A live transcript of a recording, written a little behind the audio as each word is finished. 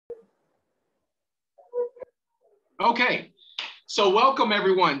Okay, so welcome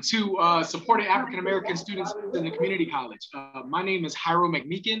everyone to Supporting African American Students in the Community College. My name is Hyro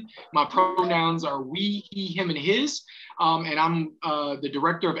McMeekin. My pronouns are we, he, him, and his. And I'm the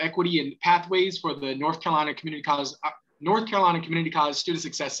Director of Equity and Pathways for the North Carolina Community College Student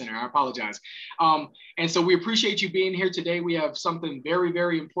Success Center. I apologize. And so we appreciate you being here today. We have something very,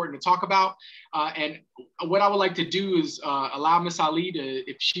 very important to talk about. And what I would like to do is allow Miss Ali to,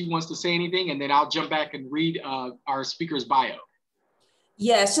 if she wants to say anything, and then I'll jump back and read our speaker's bio.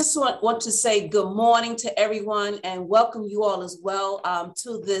 Yes, just want to say good morning to everyone and welcome you all as well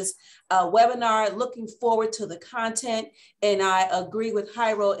to this webinar. Looking forward to the content, and I agree with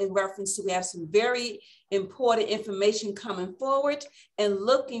Hyro in reference to we have some very important information coming forward and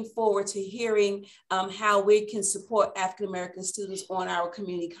looking forward to hearing how we can support African American students on our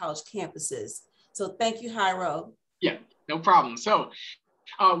community college campuses. So thank you, Hyro. Yeah, no problem. So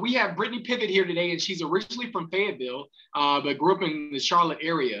we have Brittany Pivot here today, and she's originally from Fayetteville, but grew up in the Charlotte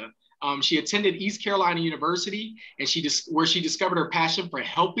area. She attended East Carolina University, and where she discovered her passion for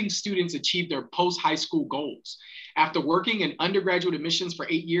helping students achieve their post-high school goals. After working in undergraduate admissions for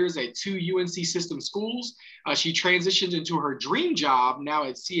 8 years at 2 UNC system schools, she transitioned into her dream job now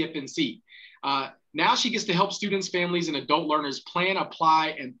at CFNC. Now she gets to help students, families, and adult learners plan,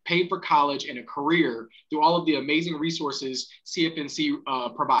 apply, and pay for college and a career through all of the amazing resources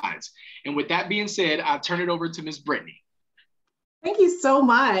CFNC provides. And with that being said, I'll turn it over to Ms. Brittany. Thank you so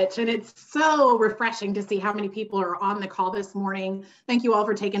much. And it's so refreshing to see how many people are on the call this morning. Thank you all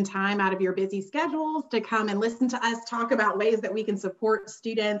for taking time out of your busy schedules to come and listen to us talk about ways that we can support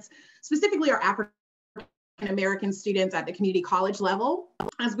students, specifically our African American students at the community college level.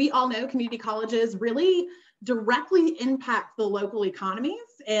 As we all know, community colleges really directly impact the local economies.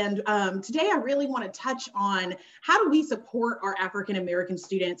 And today I really want to touch on how do we support our African American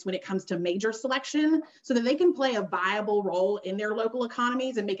students when it comes to major selection so that they can play a viable role in their local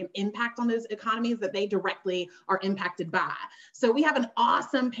economies and make an impact on those economies that they directly are impacted by. So we have an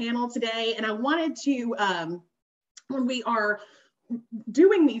awesome panel today, and I wanted to, when we are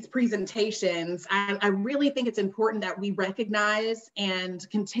doing these presentations, I really think it's important that we recognize and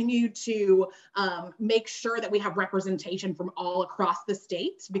continue to make sure that we have representation from all across the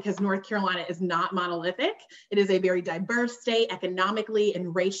state, because North Carolina is not monolithic. It is a very diverse state economically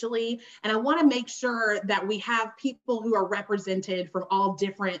and racially. And I want to make sure that we have people who are represented from all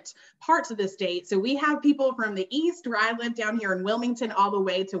different parts of the state. So we have people from the East, where I live down here in Wilmington, all the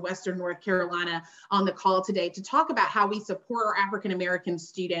way to Western North Carolina on the call today to talk about how we support our African American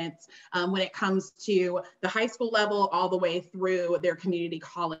students when it comes to the high school level all the way through their community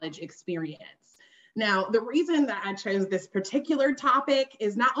college experience. Now, the reason that I chose this particular topic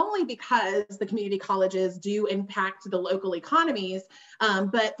is not only because the community colleges do impact the local economies,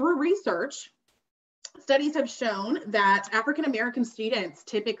 but through research, studies have shown that African American students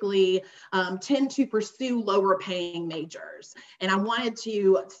typically tend to pursue lower paying majors. And I wanted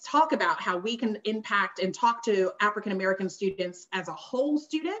to talk about how we can impact and talk to African American students as a whole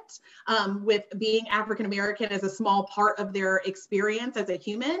student, with being African American as a small part of their experience as a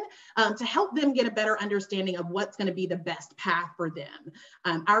human, to help them get a better understanding of what's going to be the best path for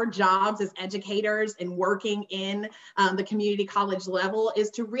them. Our jobs as educators and working in the community college level is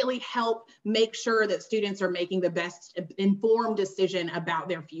to really help make sure that students are making the best informed decision about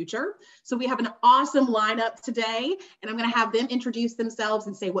their future. So we have an awesome lineup today, and I'm going to have them introduce themselves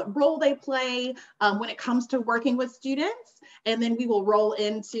and say what role they play when it comes to working with students. And then we will roll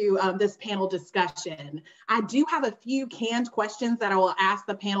into this panel discussion. I do have a few canned questions that I will ask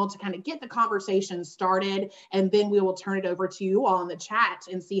the panel to kind of get the conversation started, and then we will turn it over to you all in the chat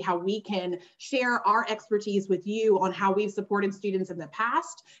and see how we can share our expertise with you on how we've supported students in the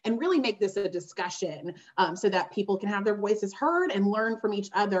past and really make this a discussion so that people can have their voices heard and learn from each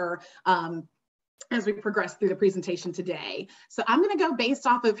other as we progress through the presentation today. So I'm going to go based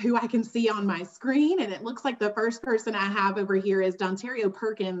off of who I can see on my screen, and it looks like the first person I have over here is Dontario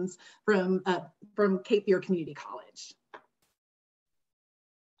Perkins from Cape Fear Community College.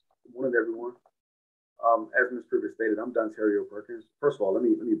 Good morning, everyone. As Ms. Privet stated, I'm Dontario Perkins. First of all, let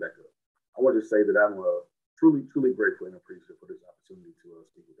me back up. I want to say that I'm truly grateful and appreciative for this opportunity to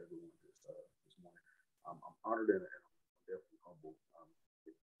speak with everyone this morning. I'm honored and I'm definitely humbled.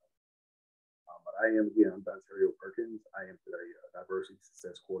 But I am, again, I'm Dontario Perkins. I am the Diversity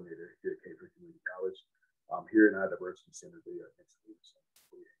Success Coordinator here at Cape Fear Community College. Here in our Diversity Center, they are to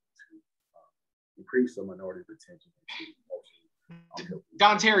increase the minority retention.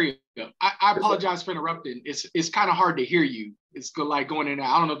 Dontario, I apologize for interrupting. It's kind of hard to hear you. It's good, like going in and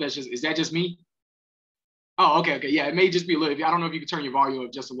out. I don't know if that's is that just me? Oh, okay. Yeah, it may just be a little. I don't know if you can turn your volume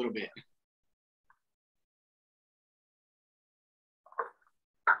up just a little bit.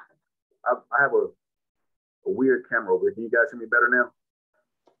 I have a weird camera over here. Can you guys hear me better now?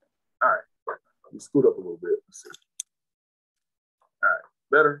 All right. Let me scoot up a little bit. Let's see. All right.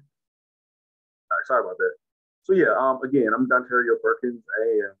 Better? All right. Sorry about that. So yeah, again, I'm Dontario Perkins. I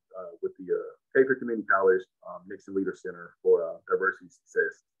am with the Cape Fear Community College Nixon Leader Center for Diversity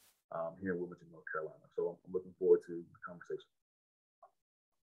Success here in Wilmington, North Carolina. So I'm looking forward to the conversation.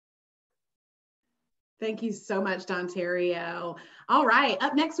 Thank you so much, Dontario. All right,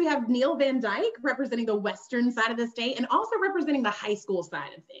 up next we have Neil Van Dyke representing the western side of the state and also representing the high school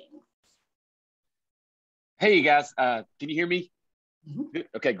side of things. Hey, you guys, can you hear me? Mm-hmm.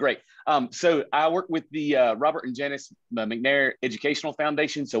 Okay, great. So I work with the Robert and Janice McNair Educational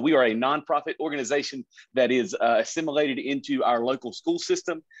Foundation. So we are a nonprofit organization that is assimilated into our local school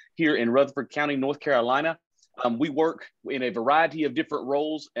system here in Rutherford County, North Carolina. We work in a variety of different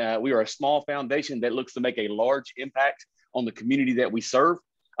roles. We are a small foundation that looks to make a large impact on the community that we serve.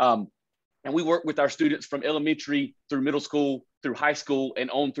 And we work with our students from elementary through middle school, through high school,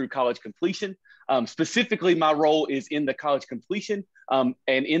 and on through college completion. Specifically, my role is in the college completion and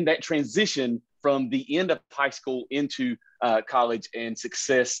in that transition from the end of high school into college and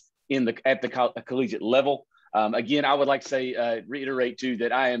success at the collegiate level. Again, I would like to say, reiterate too,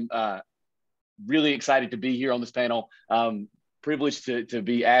 that I am really excited to be here on this panel, privileged to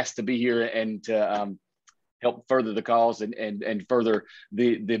be asked to be here and to help further the cause and further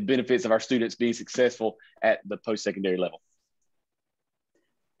the benefits of our students being successful at the post-secondary level.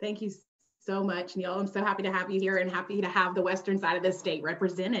 Thank you so much, Neil. I'm so happy to have you here and happy to have the western side of the state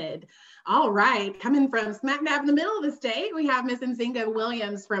represented. All right, coming from smack dab in the middle of the state, we have Miss Nzinga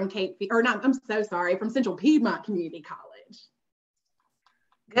Williams from from Central Piedmont Community College.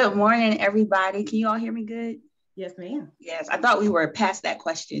 Good morning, everybody. Can you all hear me good? Yes, ma'am. Yes, I thought we were past that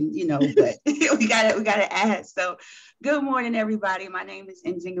question, but we got to ask. So good morning, everybody. My name is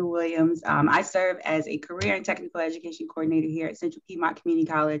Nzinga Williams. I serve as a career and technical education coordinator here at Central Piedmont Community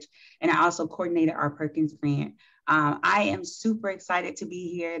College, and I also coordinated our Perkins grant. I am super excited to be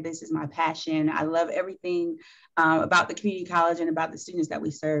here. This is my passion. I love everything about the community college and about the students that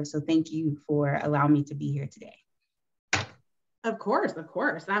we serve. So thank you for allowing me to be here today. Of course, of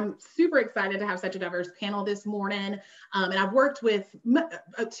course. I'm super excited to have such a diverse panel this morning. And I've worked with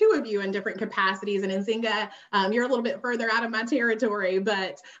two of you in different capacities. And Nzinga, you're a little bit further out of my territory,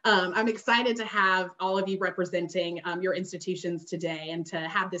 but I'm excited to have all of you representing your institutions today and to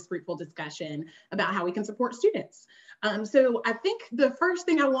have this fruitful discussion about how we can support students. So I think the first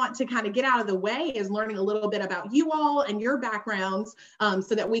thing I want to kind of get out of the way is learning a little bit about you all and your backgrounds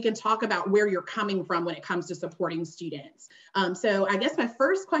so that we can talk about where you're coming from when it comes to supporting students. So I guess my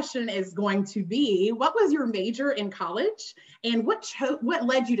first question is going to be, what was your major in college and what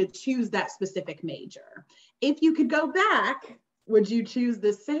led you to choose that specific major? If you could go back, would you choose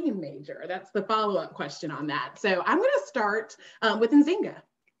the same major? That's the follow-up question on that. So I'm going to start with Nzinga.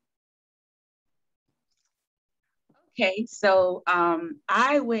 Okay, so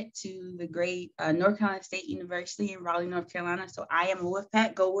I went to the great North Carolina State University in Raleigh, North Carolina. So I am a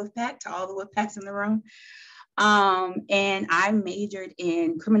Wolfpack, go Wolfpack to all the Wolfpacks in the room. And I majored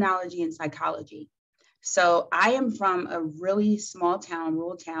in criminology and psychology. So I am from a really small town,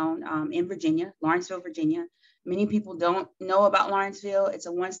 rural town in Virginia, Lawrenceville, Virginia. Many people don't know about Lawrenceville. It's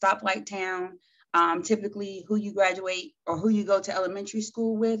a one-stoplight town. Typically who you graduate or who you go to elementary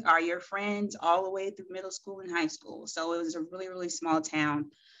school with are your friends all the way through middle school and high school. So it was a really, really small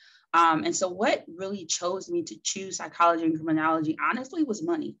town. And so what really chose me to choose psychology and criminology, honestly, was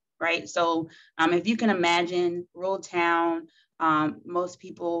money, right? So if you can imagine rural town, most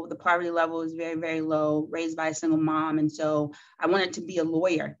people, the poverty level is very, very low, raised by a single mom. And so I wanted to be a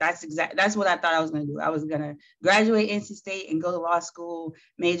lawyer. That's what I thought I was going to do. I was going to graduate NC State and go to law school,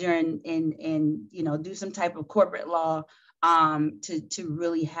 major in do some type of corporate law to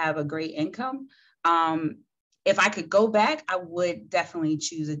really have a great income. If I could go back, I would definitely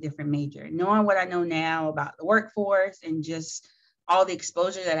choose a different major. Knowing what I know now about the workforce and just all the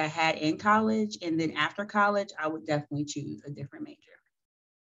exposure that I had in college and then after college, I would definitely choose a different major.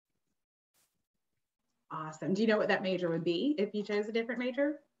 Awesome. Do you know what that major would be if you chose a different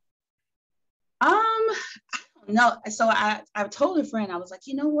major? I don't know. So I told a friend, I was like,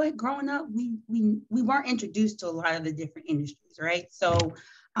 you know what, growing up, we weren't introduced to a lot of the different industries, right? So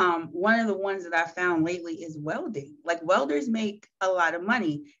one of the ones that I found lately is welding. Like welders make a lot of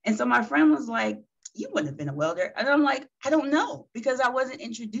money. And so my friend was like, you wouldn't have been a welder. And I'm like, I don't know, because I wasn't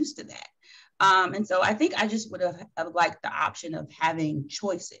introduced to that. And so I think I just would have liked the option of having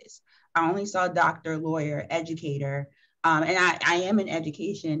choices. I only saw doctor, lawyer, educator, And I am in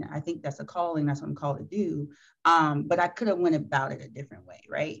education. I think that's a calling. That's what I'm called to do. But I could have went about it a different way,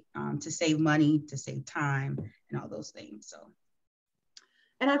 right? To save money, to save time, and all those things. So.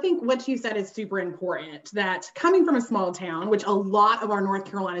 And I think what you said is super important, that coming from a small town, which a lot of our North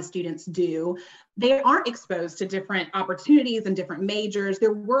Carolina students do, they aren't exposed to different opportunities and different majors.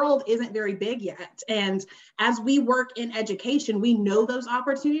 Their world isn't very big yet. And as we work in education, we know those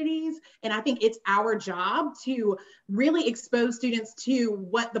opportunities. And I think it's our job to really expose students to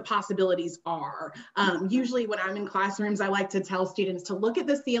what the possibilities are. Usually when I'm in classrooms, I like to tell students to look at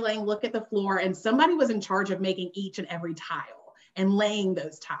the ceiling, look at the floor, and somebody was in charge of making each and every tile and laying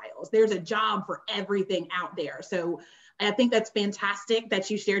those tiles. There's a job for everything out there. So I think that's fantastic that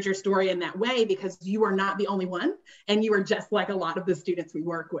you shared your story in that way, because you are not the only one, and you are just like a lot of the students we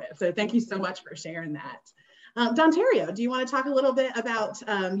work with. So thank you so much for sharing that. Dontario, do you want to talk a little bit about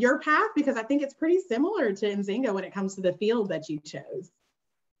your path? Because I think it's pretty similar to Nzinga when it comes to the field that you chose.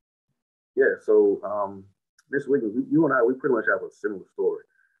 Yeah, so Ms. Wiggins, you and I, we pretty much have a similar story.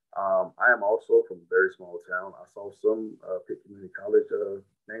 I am also from a very small town. I saw some Pitt Community College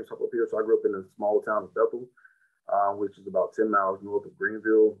names pop up here. So I grew up in a small town of Bethel, which is about 10 miles north of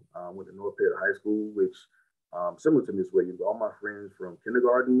Greenville. Went to North Pitt High School, which similar to Ms. Williams, all my friends from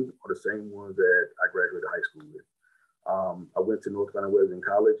kindergarten are the same ones that I graduated high school with. I went to North Carolina Wesleyan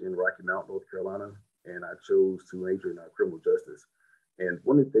College in Rocky Mount, North Carolina, and I chose to major in criminal justice. And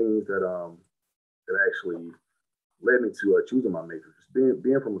one of the things that actually led me to choosing my major, just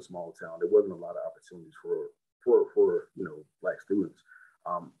being from a small town, there wasn't a lot of opportunities for Black students.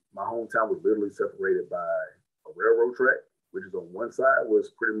 My hometown was literally separated by a railroad track, which is on one side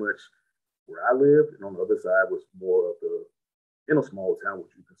was pretty much where I lived, and on the other side was more of in a small town,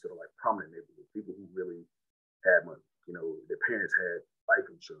 which you consider like prominent neighborhood, people who really had money. Their parents had life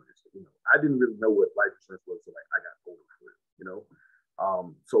insurance. I didn't really know what life insurance was until I got older for it.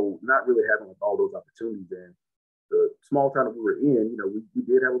 So not really having all those opportunities. And the small town that we were in, we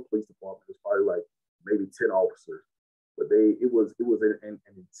did have a police department. It was probably like maybe 10 officers, but it was an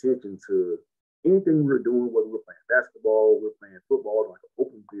intention to anything we were doing, whether we were playing basketball, we were playing football, like an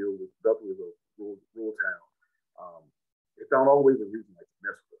open field, with Bethel is a rural town. They found always a reason to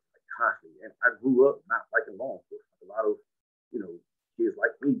mess with us, like constantly. And I grew up not liking law enforcement. Like a lot of, kids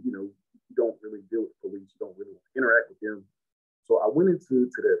like me, you don't really deal with police, you don't really interact with them. So I went into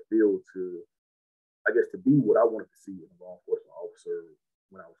that field to be what I wanted to see in a law enforcement officer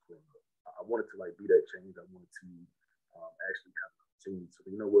when I was growing up. I wanted to be that change. I wanted to actually have an opportunity. So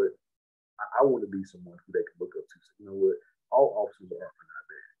you know what? I want to be someone who they can look up to. So you know what? All officers are not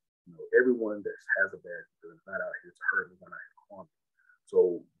bad. Everyone that has a badge is not out here to hurt me, not out here to harm me.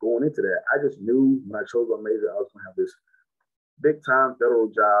 So going into that, I just knew when I chose my major, I was going to have this big time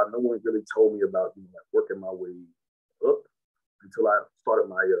federal job. No one really told me about working my way up until I started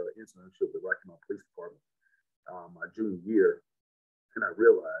my internship with Rocky Mount Police Department my junior year. And I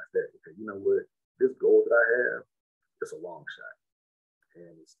realized that, okay, you know what, this goal that I have, it's a long shot.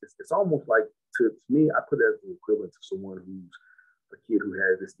 And it's almost like, to me, I put it as the equivalent to someone who's a kid who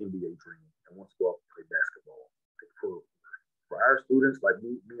has this NBA dream and wants to go off and play basketball. For our students, like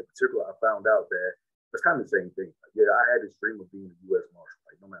me in particular, I found out that it's kind of the same thing. I had this dream of being a U.S. Marshal,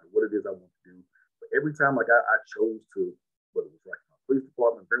 no matter what it is I want to do. But every time I chose to, whether it was my police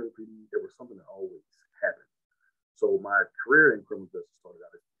department, Greenville PD, there was something that always happened. So my career in criminal justice started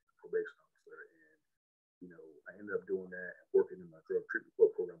out as a probation officer, and I ended up doing that and working in my drug treatment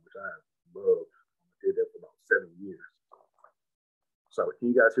program, which I loved. I did that for about 7 years. So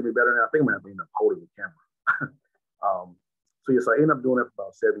can you guys hear me better now? I think I'm gonna end up holding the camera. So I ended up doing that for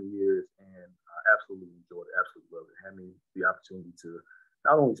about 7 years, and I absolutely enjoyed it, absolutely loved it. It had me the opportunity to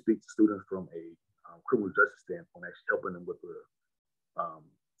not only speak to students from a criminal justice standpoint, actually helping them with the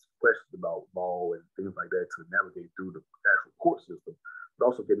questions about law and things like that to navigate through the actual court system, but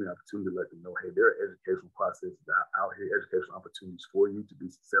also gave me an opportunity to let them know, hey, there are educational processes out here, educational opportunities for you to be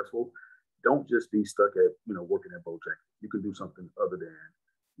successful. Don't just be stuck at, working at Bojangles. You can do something other than,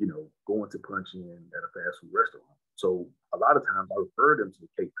 going to punch in at a fast food restaurant. So a lot of times I referred them to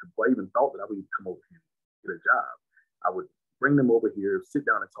the case before I even thought that I would come over here and get a job. I would bring them over here, sit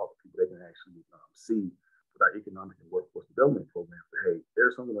down and talk to people they can actually see with our economic and workforce development program. But hey,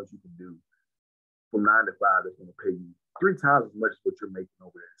 there's something else you can do from 9 to 5 that's going to pay you 3 times as much as what you're making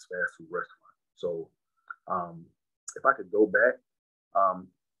over at this fast food restaurant. So if I could go back,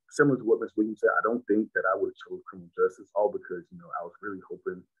 similar to what Ms. Williams said, I don't think that I would have chose criminal justice, all because, I was really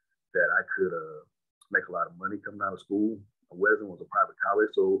hoping that I could make a lot of money coming out of school. Wesleyan was a private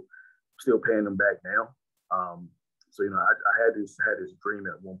college, so still paying them back now. So I had this dream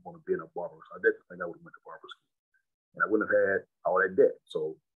at one point of being a barber. So I definitely think I would have went to barber school. and I wouldn't have had all that debt.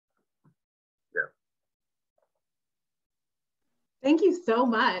 So, yeah. Thank you so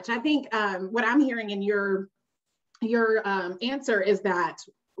much. I think what I'm hearing in your answer is that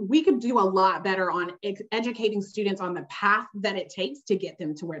we could do a lot better on educating students on the path that it takes to get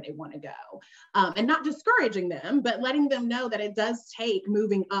them to where they want to go, and not discouraging them, but letting them know that it does take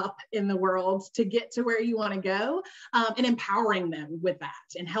moving up in the world to get to where you want to go, and empowering them with that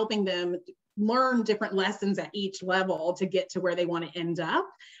and helping them learn different lessons at each level to get to where they want to end up.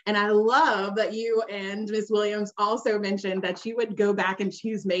 And I love that you and Ms. Williams also mentioned that you would go back and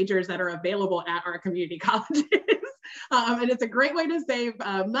choose majors that are available at our community colleges. And it's a great way to save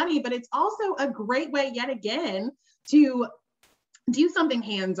money, but it's also a great way, yet again, to do something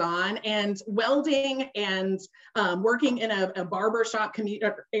hands-on. And welding and working in a barbershop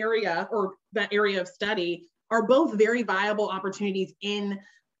area, or that area of study, are both very viable opportunities in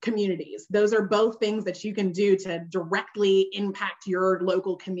communities. Those are both things that you can do to directly impact your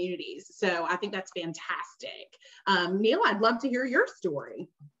local communities. So I think that's fantastic. Neil, I'd love to hear your story.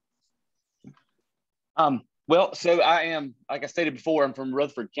 Well, so I am, like I stated before, I'm from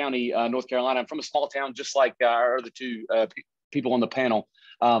Rutherford County, North Carolina. I'm from a small town, just like our other two people on the panel.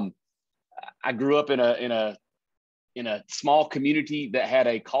 I grew up in a small community that had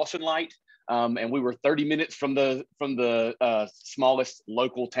a caution light. And we were 30 minutes from the smallest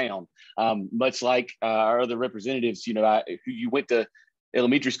local town. Much like our other representatives, you know, who you went to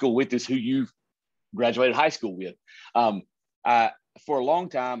elementary school with is who you graduated high school with. For a long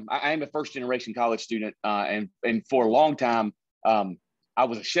time, I am a first generation college student, and for a long time, I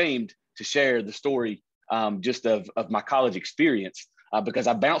was ashamed to share the story just of my college experience. Because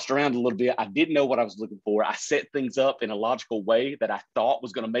I bounced around a little bit. I didn't know what I was looking for. I set things up in a logical way that I thought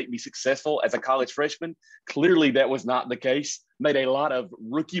was going to make me successful as a college freshman. Clearly, that was not the case. Made a lot of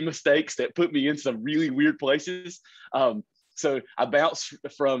rookie mistakes that put me in some really weird places. So I bounced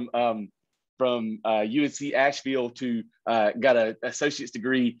from UNC Asheville to got an associate's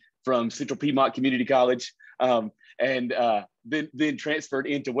degree from Central Piedmont Community College, and then transferred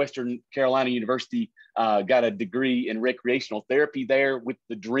into Western Carolina University. Got a degree in recreational therapy there with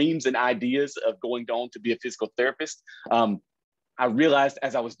the dreams and ideas of going on to be a physical therapist. I realized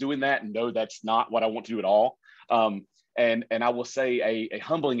as I was doing that, no, that's not what I want to do at all. And I will say a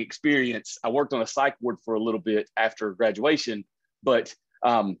humbling experience. I worked on a psych ward for a little bit after graduation, but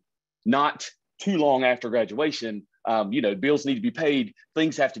not too long after graduation, you know, bills need to be paid,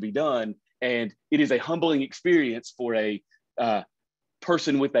 things have to be done. And it is a humbling experience for a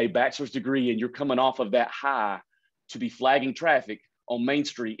person with a bachelor's degree, and you're coming off of that high to be flagging traffic on Main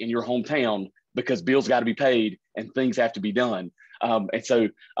Street in your hometown because bills got to be paid and things have to be done. And so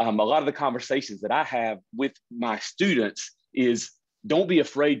a lot of the conversations that I have with my students is don't be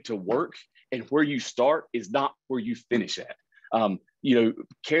afraid to work, and where you start is not where you finish at. You know,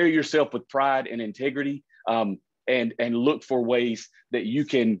 carry yourself with pride and integrity, and look for ways that you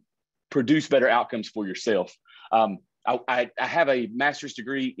can produce better outcomes for yourself. I have a master's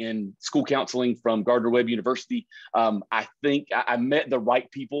degree in school counseling from Gardner-Webb University. I think I met the right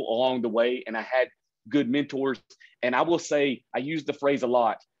people along the way, and I had good mentors. And I will say, I use the phrase a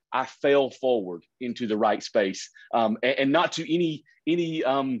lot, I fell forward into the right space, and not to any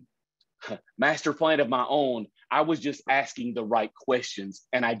master plan of my own. I was just asking the right questions,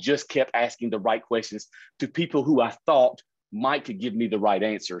 and I just kept asking the right questions to people who I thought might could give me the right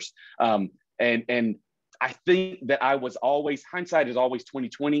answers. And I think that I was always, hindsight is always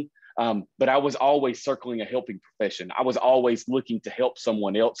 20/20, but I was always circling a helping profession. I was always looking to help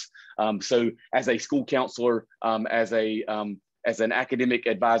someone else. So as a school counselor, as an academic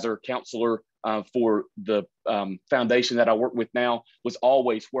advisor, counselor for the foundation that I work with now, was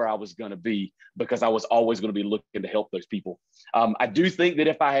always where I was going to be, because I was always going to be looking to help those people. I do think that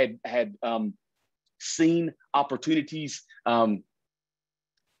if I had seen opportunities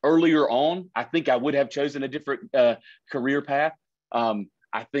earlier on, I think I would have chosen a different career path.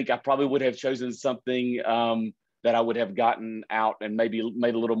 I think I probably would have chosen something that I would have gotten out and maybe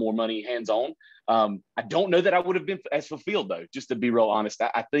made a little more money hands-on. I don't know that I would have been as fulfilled, though, just to be real honest.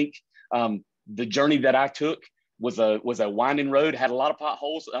 I think the journey that I took was a winding road, had a lot of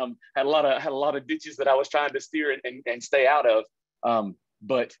potholes, had a lot of ditches that I was trying to steer and stay out of.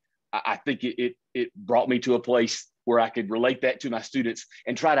 But I think it brought me to a place where I could relate that to my students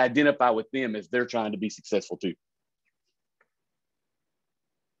and try to identify with them as they're trying to be successful too.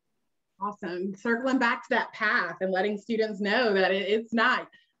 Awesome. Circling back to that path and letting students know that it's not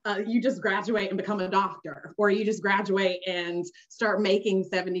you just graduate and become a doctor, or you just graduate and start making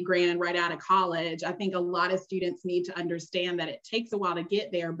 70 grand right out of college. I think a lot of students need to understand that it takes a while to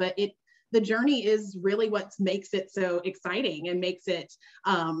get there, but the journey is really what makes it so exciting and makes it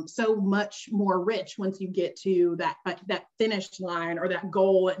so much more rich once you get to that finish line or that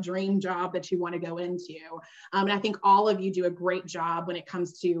goal, that dream job that you want to go into. And I think all of you do a great job when it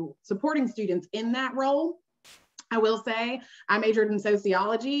comes to supporting students in that role. I will say I majored in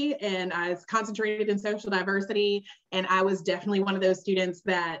sociology and I was concentrated in social diversity. And I was definitely one of those students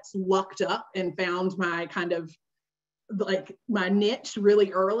that lucked up and found my kind of like my niche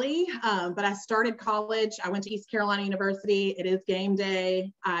really early. But I started college. I went to East Carolina University. It is game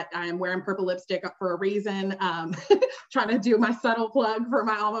day. I am wearing purple lipstick for a reason. Trying to do my subtle plug for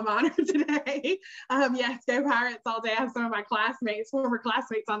my alma mater today. Yes, go Pirates all day. I have some of my classmates, former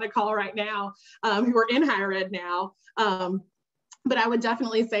classmates on the call right now who are in higher ed now. But I would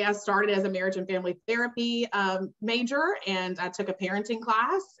definitely say I started as a marriage and family therapy major, and I took a parenting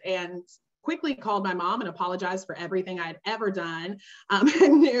class and quickly called my mom and apologized for everything I'd ever done.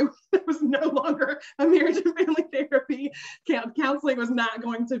 And knew there was no longer a marriage and family therapy. Counseling was not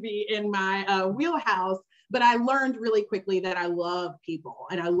going to be in my wheelhouse. But I learned really quickly that I love people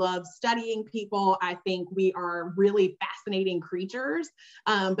and I love studying people. I think we are really fascinating creatures.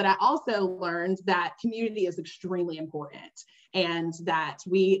 But I also learned that community is extremely important and that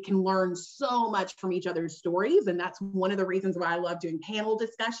we can learn so much from each other's stories. And that's one of the reasons why I love doing panel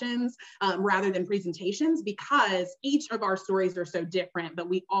discussions rather than presentations, because each of our stories are so different, but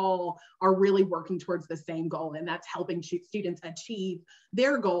we all are really working towards the same goal. And that's helping students achieve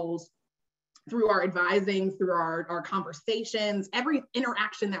their goals through our advising, through our conversations. Every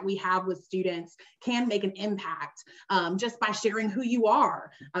interaction that we have with students can make an impact just by sharing who you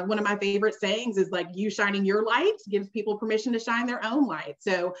are. One of my favorite sayings is like, you shining your light gives people permission to shine their own light.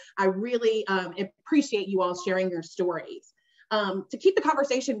 So I really appreciate you all sharing your stories. To keep the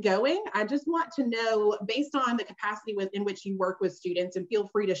conversation going, I just want to know, based on the capacity in which you work with students, and feel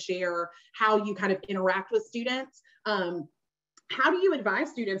free to share how you kind of interact with students, how do you advise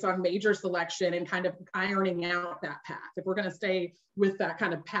students on major selection and kind of ironing out that path? If we're going to stay with that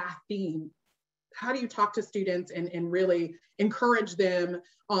kind of path theme, how do you talk to students and really encourage them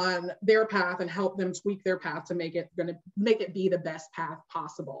on their path and help them tweak their path to make it be the best path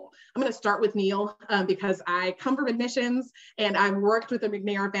possible? I'm going to start with Neil because I come from admissions and I've worked with the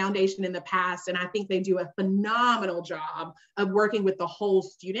McNair Foundation in the past, and I think they do a phenomenal job of working with the whole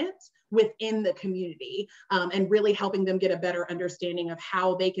student within the community and really helping them get a better understanding of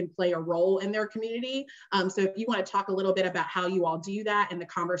how they can play a role in their community. So if you want to talk a little bit about how you all do that and the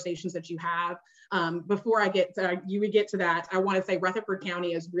conversations that you have. Before I get to that, I want to say Rutherford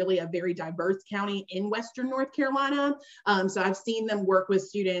County is really a very diverse county in Western North Carolina. So I've seen them work with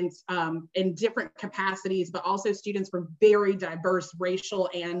students in different capacities, but also students from very diverse racial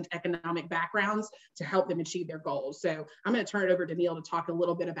and economic backgrounds to help them achieve their goals. So I'm going to turn it over to Neil to talk a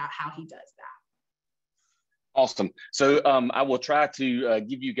little bit about how he does that. Awesome. So I will try to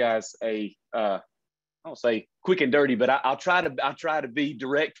give you guys a I don't say quick and dirty, but I'll try to be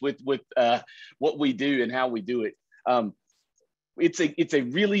direct with what we do and how we do it. It's a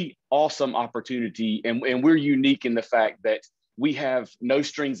really awesome opportunity, and we're unique in the fact that we have no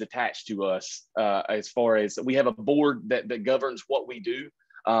strings attached to us as far as we have a board that governs what we do,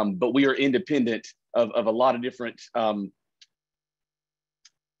 but we are independent of a lot of different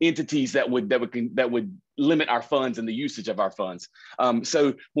entities that would limit our funds and the usage of our funds.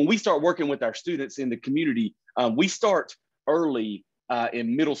 So when we start working with our students in the community, we start early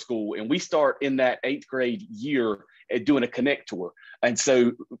in middle school, and we start in that 8th grade year at doing a connect tour. And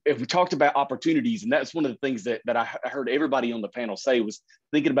so if we talked about opportunities, and that's one of the things that I heard everybody on the panel say, was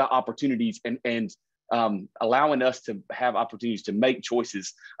thinking about opportunities and allowing us to have opportunities to make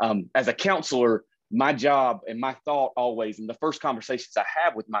choices. As a counselor, my job and my thought always, and the first conversations I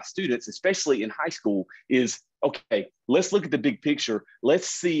have with my students, especially in high school, is, okay, let's look at the big picture. Let's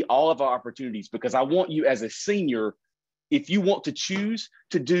see all of our opportunities, because I want you as a senior, if you want to choose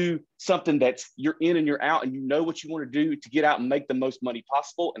to do something that's you're in and you're out and you know what you want to do to get out and make the most money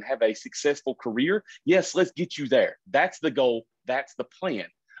possible and have a successful career, yes, let's get you there. That's the goal. That's the plan.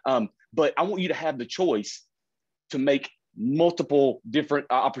 But I want you to have the choice to make multiple different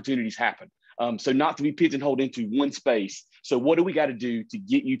opportunities happen. So not to be pigeonholed into one space. So what do we got to do to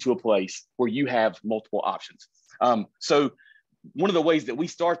get you to a place where you have multiple options? So one of the ways that we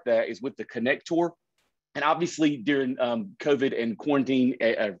start that is with the Connect Tour. And obviously during COVID and quarantine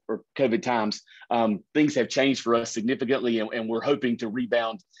or COVID times, things have changed for us significantly, and we're hoping to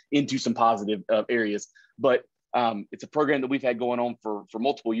rebound into some positive areas. But it's a program that we've had going on for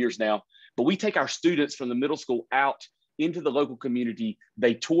multiple years now. But we take our students from the middle school out into the local community.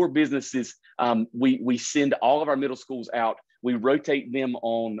 They tour businesses. We send all of our middle schools out. We rotate them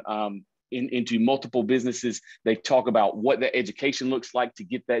on into multiple businesses. They talk about what the education looks like to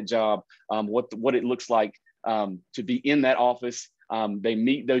get that job, what it looks like to be in that office. They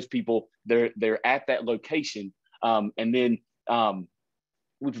meet those people. They're at that location, and then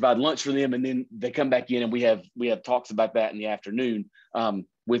we provide lunch for them, and then they come back in, and we have talks about that in the afternoon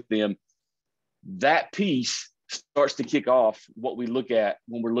with them. That piece starts to kick off what we look at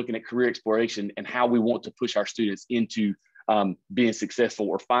when we're looking at career exploration and how we want to push our students into being successful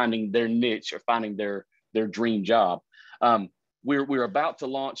or finding their niche or finding their dream job. We're about to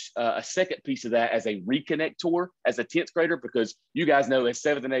launch a second piece of that as a reconnect tour as a 10th grader, because you guys know as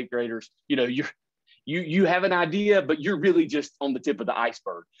 7th and 8th graders, you have an idea, but you're really just on the tip of the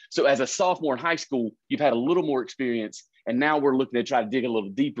iceberg. So as a sophomore in high school, you've had a little more experience, and now we're looking to try to dig a little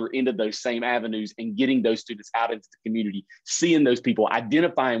deeper into those same avenues and getting those students out into the community, seeing those people,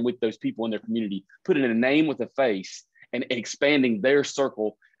 identifying with those people in their community, putting a name with a face, and expanding their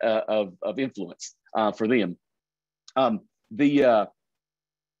circle of influence for them. The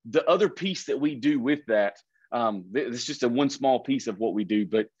other piece that we do with that, it's just one small piece of what we do,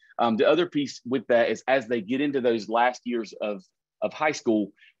 but the other piece with that is as they get into those last years of high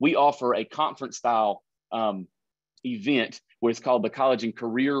school, we offer a conference style event where it's called the College and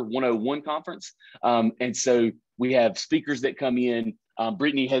Career 101 Conference. And so we have speakers that come in.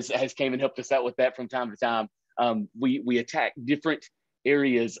 Brittany has came and helped us out with that from time to time. We attack different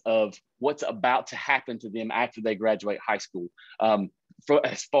areas of what's about to happen to them after they graduate high school.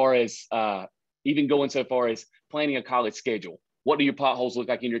 As far as even going so far as planning a college schedule. What do your potholes look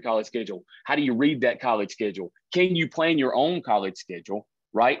like in your college schedule? How do you read that college schedule? Can you plan your own college schedule,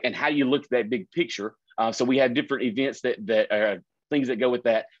 right? And how do you look at that big picture? So we have different events that are things that go with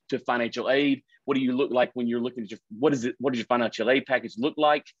that, to financial aid. What do you look like when you're looking at what does your financial aid package look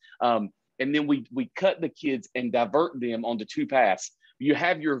like? And then we cut the kids and divert them onto two paths. You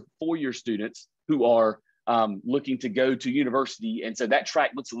have your four-year students who are looking to go to university. And so that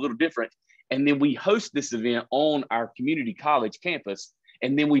track looks a little different. And then we host this event on our community college campus.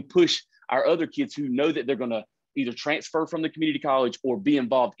 And then we push our other kids who know that they're going to either transfer from the community college or be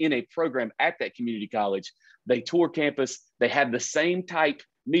involved in a program at that community college. They tour campus. They have the same type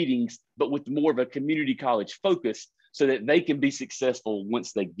meetings, but with more of a community college focus so that they can be successful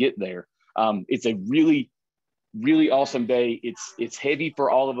once they get there. It's a really, really awesome day. It's heavy for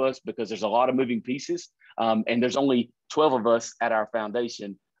all of us because there's a lot of moving pieces. And there's only 12 of us at our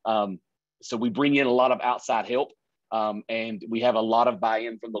foundation. So we bring in a lot of outside help, and we have a lot of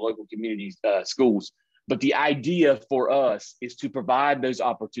buy-in from the local community schools. But the idea for us is to provide those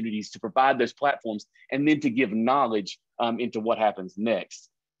opportunities, to provide those platforms, and then to give knowledge into what happens next.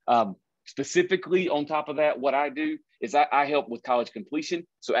 Specifically on top of that, what I do is I help with college completion.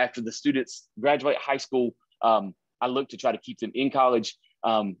 So after the students graduate high school, I look to try to keep them in college.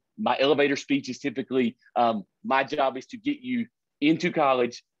 My elevator speech is typically, my job is to get you into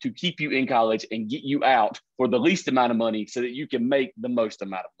college, to keep you in college and get you out for the least amount of money so that you can make the most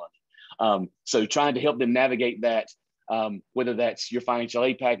amount of money. So trying to help them navigate that, whether that's your financial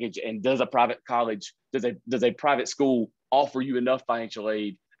aid package, and does a private college, does a private school offer you enough financial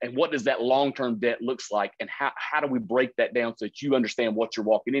aid, and what does that long-term debt looks like, and how do we break that down so that you understand what you're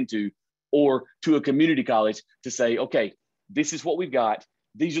walking into, or to a community college to say, okay, this is what we've got.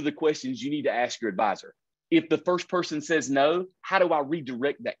 These are the questions you need to ask your advisor. If the first person says no, how do I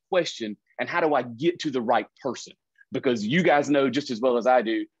redirect that question, and how do I get to the right person? Because you guys know just as well as I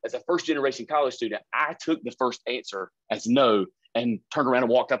do, as a first generation college student, I took the first answer as no and turned around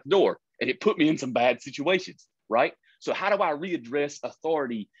and walked out the door, and it put me in some bad situations, right? So how do I readdress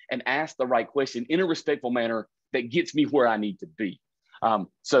authority and ask the right question in a respectful manner that gets me where I need to be?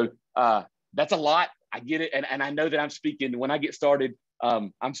 So that's a lot. I get it. And I know that I'm speaking, when I get started,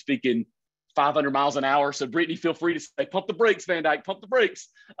 I'm speaking 500 miles an hour. So Brittany, feel free to say, pump the brakes, Van Dyke, pump the brakes.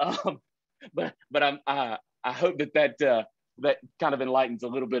 But I hope that kind of enlightens a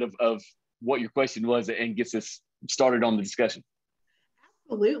little bit of what your question was and gets us started on the discussion.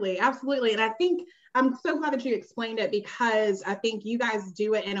 Absolutely, absolutely. And I think I'm so glad that you explained it, because I think you guys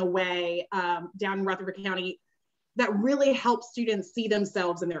do it in a way down in Rutherford County that really helps students see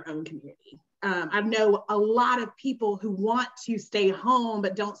themselves in their own community. I know a lot of people who want to stay home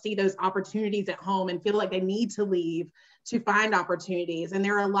but don't see those opportunities at home and feel like they need to leave to find opportunities. And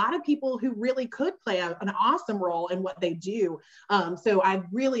there are a lot of people who really could play an awesome role in what they do. So I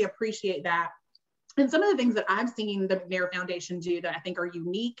really appreciate that. And some of the things that I've seen the McNair Foundation do that I think are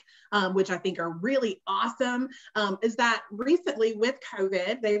unique, which I think are really awesome, is that recently with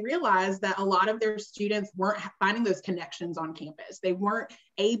COVID, they realized that a lot of their students weren't finding those connections on campus. They weren't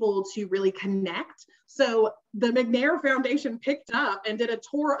able to really connect. So the McNair Foundation picked up and did a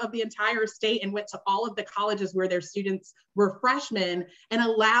tour of the entire state and went to all of the colleges where their students were freshmen and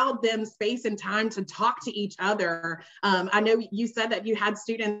allowed them space and time to talk to each other. I know you said that you had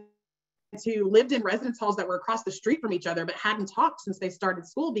students who lived in residence halls that were across the street from each other, but hadn't talked since they started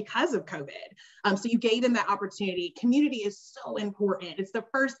school because of COVID. So you gave them that opportunity. Community is so important. It's the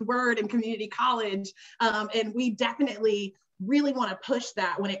first word in community college. And we definitely really want to push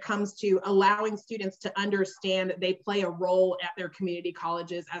that when it comes to allowing students to understand that they play a role at their community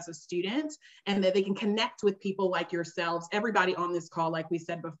colleges as a student, and that they can connect with people like yourselves. Everybody on this call, like we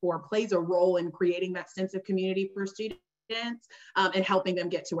said before, plays a role in creating that sense of community for students. And helping them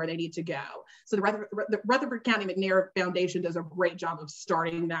get to where they need to go. So the Rutherford County McNair Foundation does a great job of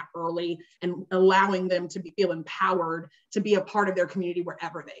starting that early and allowing them to feel empowered to be a part of their community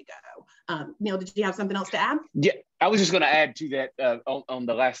wherever they go. Neil, did you have something else to add? Yeah, I was just going to add to that on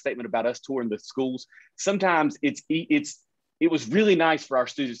the last statement about us touring the schools. Sometimes it was really nice for our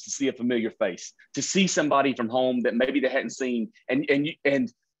students to see a familiar face, to see somebody from home that maybe they hadn't seen,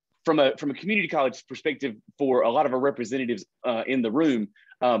 and from a community college perspective, for a lot of our representatives in the room,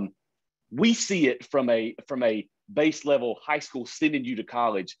 we see it from a base level high school sending you to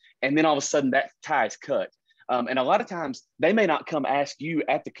college, and then all of a sudden that tie is cut. And a lot of times they may not come ask you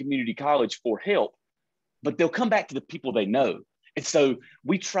at the community college for help, but they'll come back to the people they know. And so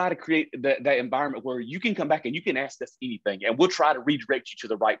we try to create that environment where you can come back and you can ask us anything, and we'll try to redirect you to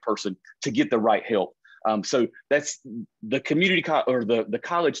the right person to get the right help. So that's the community or the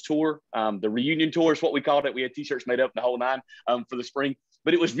college tour, the reunion tour is what we called it. We had t-shirts made up the whole nine for the spring,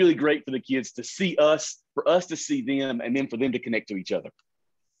 but it was really great for the kids to see us, for us to see them, and then for them to connect to each other.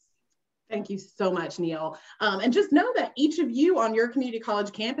 Thank you so much, Neil. And just know that each of you on your community college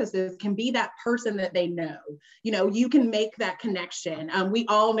campuses can be that person that they know. You know, you can make that connection. We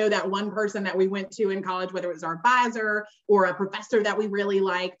all know that one person that we went to in college, whether it was our advisor or a professor that we really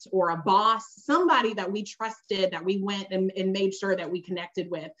liked or a boss, somebody that we trusted, that we went and made sure that we connected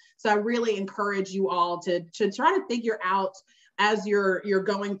with. So I really encourage you all to try to figure out, as you're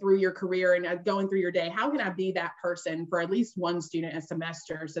going through your career and going through your day, how can I be that person for at least one student a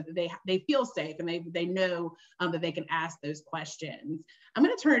semester so that they feel safe and they know that they can ask those questions. I'm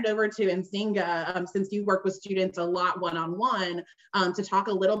going to turn it over to Nzinga, since you work with students a lot one-on-one, to talk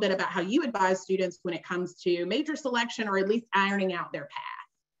a little bit about how you advise students when it comes to major selection or at least ironing out their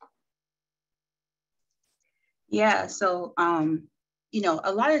path. Yeah, so, you know,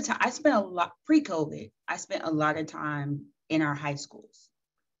 a lot of time, I spent a lot, pre-COVID, I spent a lot of time in our high schools,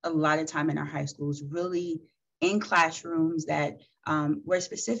 really in classrooms that were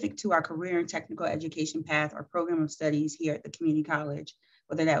specific to our career and technical education path or program of studies here at the community college,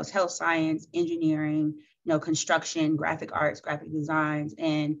 whether that was health science, engineering, you know, construction, graphic arts, graphic designs.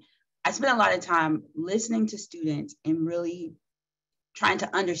 And I spent a lot of time listening to students and really trying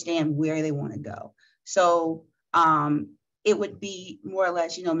to understand where they want to go. So it would be more or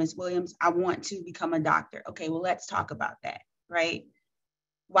less, you know, Ms. Williams, I want to become a doctor. Okay, well, let's talk about that, right?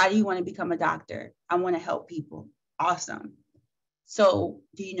 Why do you want to become a doctor? I want to help people. Awesome. So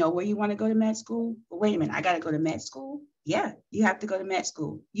do you know where you want to go to med school? Well, wait a minute, I got to go to med school? Yeah, you have to go to med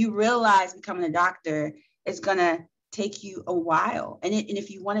school. You realize becoming a doctor is going to take you a while. And if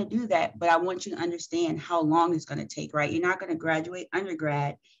you want to do that, but I want you to understand how long it's going to take, right? You're not going to graduate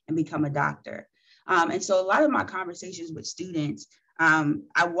undergrad and become a doctor. And so a lot of my conversations with students,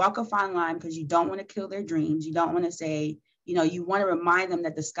 I walk a fine line because you don't want to kill their dreams. You don't want to say, you know, you want to remind them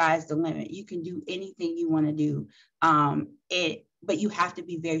that the sky's the limit. You can do anything you want to do. But you have to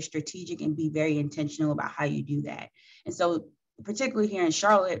be very strategic and be very intentional about how you do that. And so particularly here in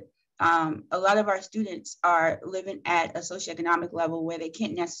Charlotte, a lot of our students are living at a socioeconomic level where they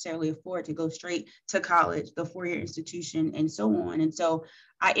can't necessarily afford to go straight to college, the four-year institution, and so on. And so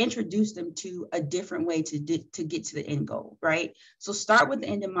I introduced them to a different way to get to the end goal, right? So start with the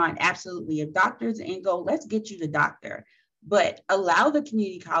end in mind. Absolutely. If doctor is the end goal, let's get you the doctor, but allow the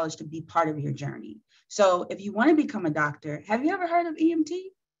community college to be part of your journey. So if you want to become a doctor, have you ever heard of EMT?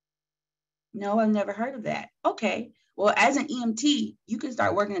 No, I've never heard of that. Okay. Well, as an EMT, you can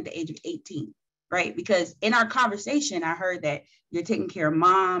start working at the age of 18, right? Because in our conversation, I heard that you're taking care of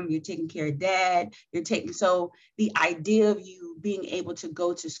mom, you're taking care of dad, so the idea of you being able to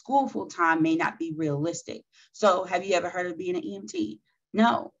go to school full time may not be realistic. So have you ever heard of being an EMT?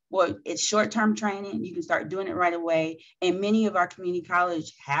 No. Well, it's short-term training. You can start doing it right away. And many of our community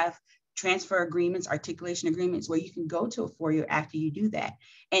colleges have transfer agreements, articulation agreements, where you can go to a 4-year after you do that.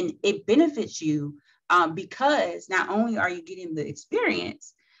 And it benefits you because not only are you getting the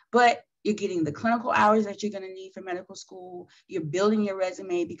experience, but you're getting the clinical hours that you're going to need for medical school. You're building your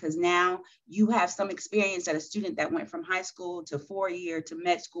resume because now you have some experience that a student that went from high school to 4-year to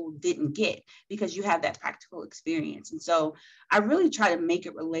med school didn't get, because you have that practical experience. And so I really try to make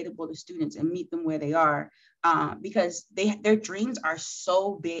it relatable to students and meet them where they are, because their dreams are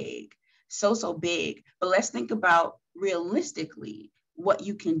so big, so big. But let's think about realistically what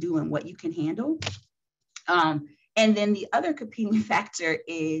you can do and what you can handle. And then the other competing factor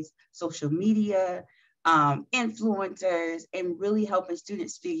is social media, influencers, and really helping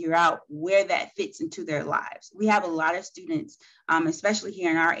students figure out where that fits into their lives. We have a lot of students, especially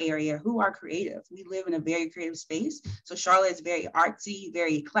here in our area, who are creative. We live in a very creative space. So Charlotte is very artsy,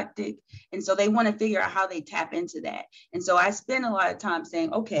 very eclectic. And so they want to figure out how they tap into that. And so I spend a lot of time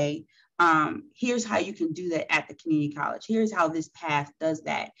saying, okay, here's how you can do that at the community college. Here's how this path does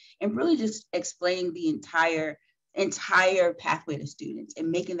that. And really just explaining the entire pathway to students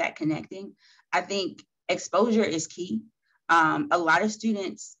and making that connecting. I think exposure is key. A lot of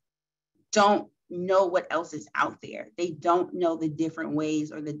students don't know what else is out there. They don't know the different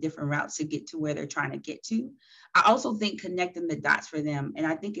ways or the different routes to get to where they're trying to get to. I also think connecting the dots for them. And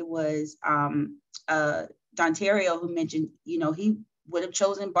I think it was Dontario who mentioned, he would have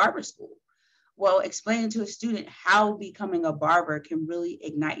chosen barber school. Well, explaining to a student how becoming a barber can really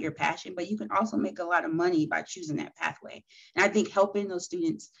ignite your passion, but you can also make a lot of money by choosing that pathway. And I think helping those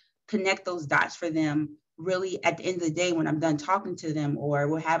students connect those dots for them, really at the end of the day, when I'm done talking to them or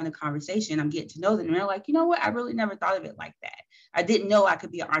we're having a conversation, I'm getting to know them and they're like, you know what, I really never thought of it like that. I didn't know I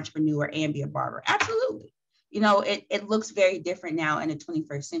could be an entrepreneur and be a barber. Absolutely. It looks very different now in the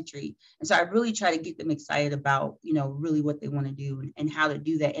 21st century. And so I really try to get them excited about, really what they want to do and how to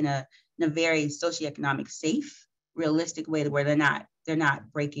do that in a very socioeconomic, safe, realistic way, to where they're not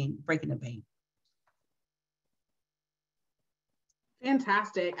breaking the bank.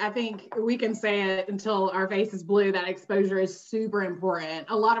 Fantastic. I think we can say it until our face is blue, that exposure is super important.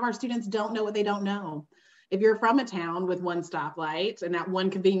 A lot of our students don't know what they don't know. If you're from a town with one stoplight and that one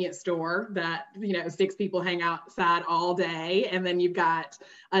convenience store that, 6 people hang outside all day, and then you've got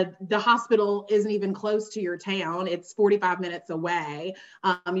the hospital isn't even close to your town, it's 45 minutes away.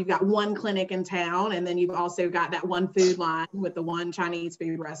 You've got one clinic in town, and then you've also got that one food line with the one Chinese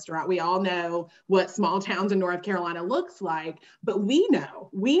food restaurant. We all know what small towns in North Carolina looks like, but we know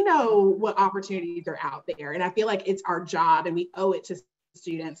what opportunities are out there. And I feel like it's our job, and we owe it to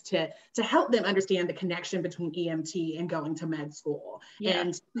students to help them understand the connection between EMT and going to med school.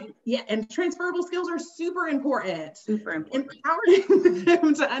 And transferable skills are super important. Empowering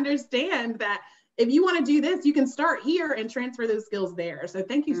them to understand that if you want to do this, you can start here and transfer those skills there. So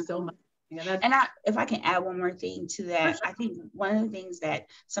thank you so much. And if I can add one more thing to that, I think one of the things that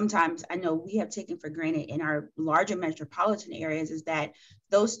sometimes I know we have taken for granted in our larger metropolitan areas is that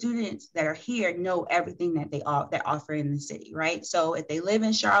those students that are here know everything that they offer in the city, right? So if they live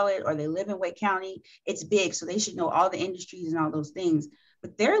in Charlotte or they live in Wake County, it's big, so they should know all the industries and all those things,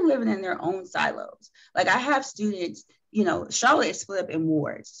 but they're living in their own silos. Like I have students, Charlotte is split up in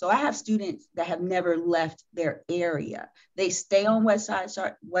wards. So I have students that have never left their area. They stay on west side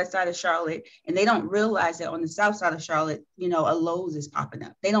of Charlotte, and they don't realize that on the south side of Charlotte, a Lowe's is popping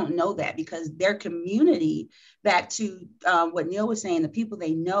up. They don't know that because their community, back to what Neil was saying, the people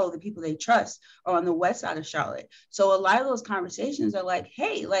they know, the people they trust are on the west side of Charlotte. So a lot of those conversations are like,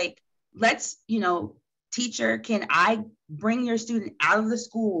 hey, let's, teacher, can I bring your student out of the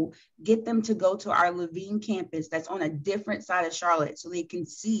school, get them to go to our Levine campus that's on a different side of Charlotte so they can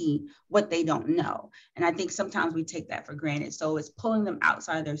see what they don't know. And I think sometimes we take that for granted. So it's pulling them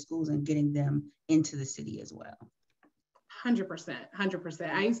outside their schools and getting them into the city as well. 100%.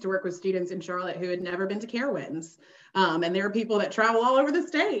 I used to work with students in Charlotte who had never been to Carowinds. And there are people that travel all over the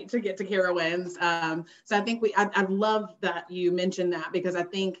state to get to Carowinds. So I think I love that you mentioned that, because I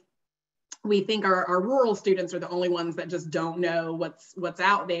think we think our rural students are the only ones that just don't know what's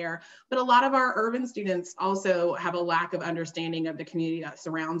out there. But a lot of our urban students also have a lack of understanding of the community that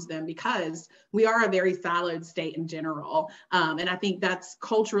surrounds them, because we are a very siloed state in general. And I think that's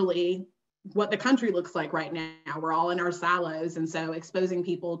culturally what the country looks like right now. We're all in our silos. And so exposing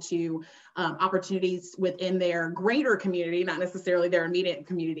people to opportunities within their greater community, not necessarily their immediate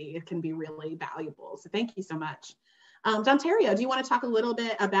community, it can be really valuable. So thank you so much. Dontario, do you want to talk a little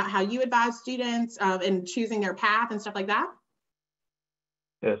bit about how you advise students in choosing their path and stuff like that?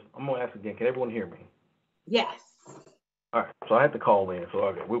 Yes, I'm going to ask again. Can everyone hear me? Yes. All right, so I had to call in, so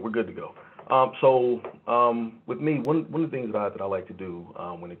okay, we're good to go. With me, one of the things that I like to do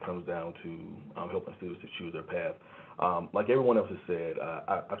when it comes down to helping students to choose their path, like everyone else has said,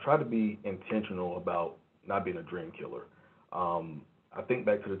 I try to be intentional about not being a dream killer. I think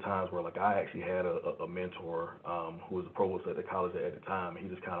back to the times where like I actually had a mentor who was a provost at the college at the time, and he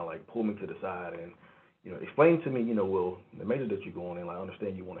just kind of like pulled me to the side and explained to me, well, the major that you're going in, like, I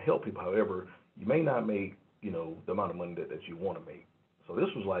understand you want to help people, however, you may not make the amount of money that you want to make. So this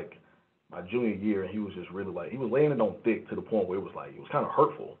was like my junior year, and he was just really like, he was laying it on thick to the point where it was like, it was kind of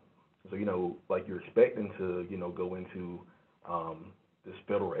hurtful. So, like you're expecting to, go into this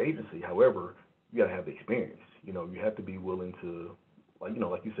federal agency. However, you got to have the experience. You have to be willing to,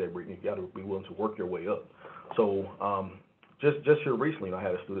 like you said, Brittany, you got to be willing to work your way up. So just here recently, I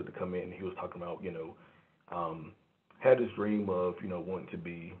had a student to come in, and he was talking about, had this dream of, wanting to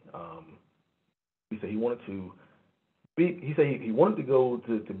be, he said he wanted to he wanted to go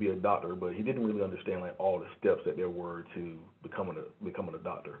to be a doctor, but he didn't really understand like all the steps that there were to becoming a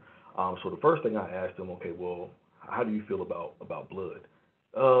doctor. So the first thing I asked him, okay, well, how do you feel about blood?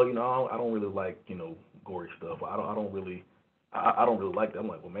 I don't really like gory stuff. I don't really like that. I'm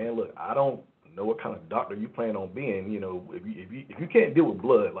like, well, man, look, I don't know what kind of doctor you plan on being. If you can't deal with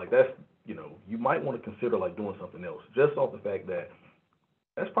blood, like that's you might want to consider like doing something else, just off the fact that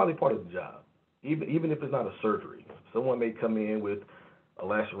that's probably part of the job. Even if it's not a surgery, someone may come in with a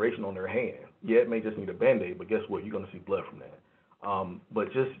laceration on their hand. Yeah, it may just need a Band-Aid, but guess what? You're going to see blood from that.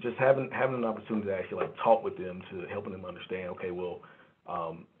 But just having an opportunity to actually like talk with them, to helping them understand. Okay, well,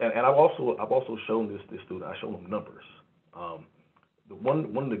 and I've also shown this student. I show them numbers. One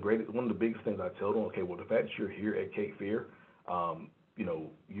of the biggest things I tell them. Okay, well, the fact that you're here at Cape Fear,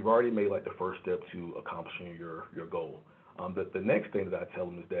 you've already made like the first step to accomplishing your goal. The next thing that I tell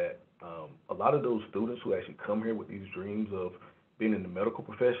them is that a lot of those students who actually come here with these dreams of being in the medical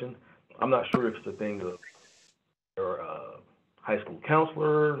profession, I'm not sure if it's a thing of their high school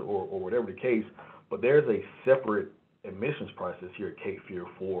counselor or whatever the case, but there's a separate admissions process here at Cape Fear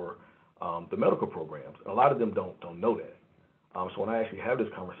for the medical programs. A lot of them don't know that. So when I actually have this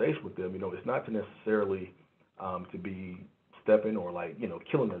conversation with them, it's not to necessarily to be stepping or like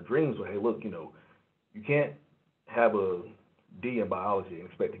killing their dreams. Or hey, look, you can't have a D in biology and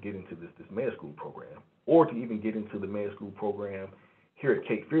expect to get into this med school program, or to even get into the med school program here at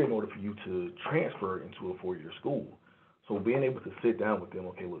Cape Fear in order for you to transfer into a 4-year school. So being able to sit down with them,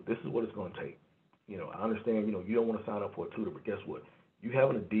 okay, look, this is what it's going to take. I understand, you don't want to sign up for a tutor, but guess what? You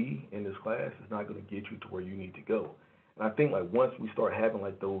having a D in this class is not going to get you to where you need to go. And I think like once we start having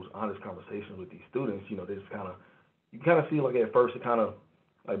like those honest conversations with these students, they just you kind of see like at first it kind of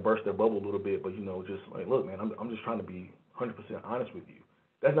like burst their bubble a little bit, but just like, look, man, I'm just trying to be 100% honest with you.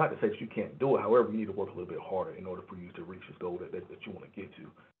 That's not to say that you can't do it. However, you need to work a little bit harder in order for you to reach this goal that you want to get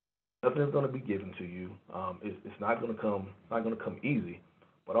to. Nothing is going to be given to you. It's not going to come easy,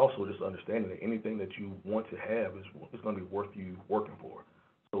 but also just understanding that anything that you want to have is going to be worth you working for.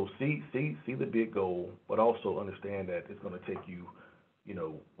 So see the big goal, but also understand that it's going to take you,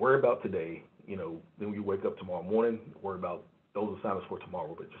 worry about today. Then when you wake up tomorrow morning, worry about those assignments for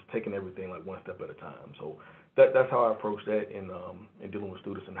tomorrow, but just taking everything like one step at a time. So that's how I approach that in dealing with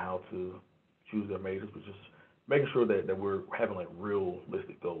students and how to choose their majors, but just making sure that we're having like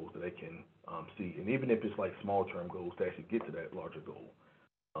realistic goals that they can see. And even if it's like small term goals to actually get to that larger goal,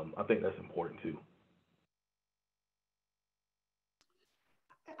 I think that's important too.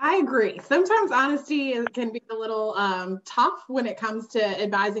 I agree. Sometimes honesty can be a little tough when it comes to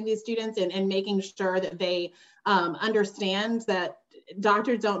advising these students and making sure that they understand that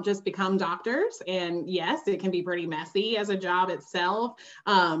doctors don't just become doctors. And yes, it can be pretty messy as a job itself.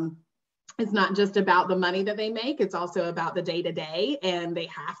 It's not just about the money that they make, it's also about the day-to-day, and they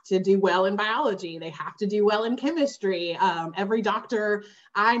have to do well in biology. They have to do well in chemistry. Every doctor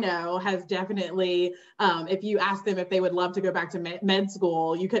I know has definitely, if you ask them if they would love to go back to med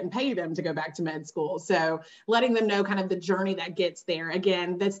school, you couldn't pay them to go back to med school. So letting them know kind of the journey that gets there.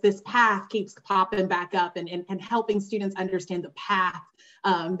 Again, this path keeps popping back up and helping students understand the path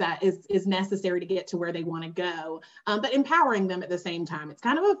that is necessary to get to where they want to go, but empowering them at the same time. It's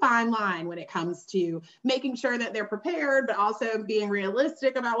kind of a fine line when it comes to making sure that they're prepared, but also being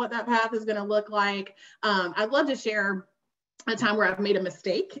realistic about what that path is going to look like. I'd love to share a time where I've made a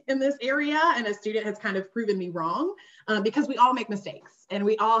mistake in this area and a student has kind of proven me wrong, because we all make mistakes and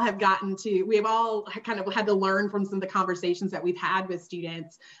we all have kind of had to learn from some of the conversations that we've had with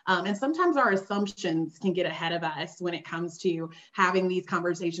students. And sometimes our assumptions can get ahead of us when it comes to having these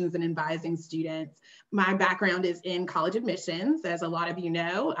conversations and advising students. My background is in college admissions. As a lot of you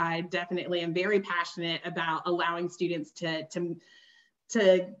know, I definitely am very passionate about allowing students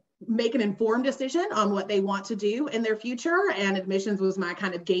to make an informed decision on what they want to do in their future. And admissions was my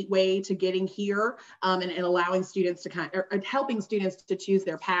kind of gateway to getting here, and allowing students to or helping students to choose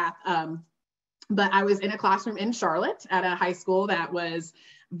their path. But I was in a classroom in Charlotte at a high school that was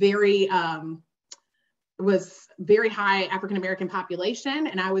very high African-American population,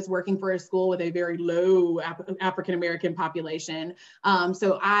 and I was working for a school with a very low African-American population.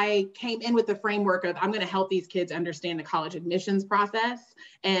 So I came in with the framework of, I'm going to help these kids understand the college admissions process,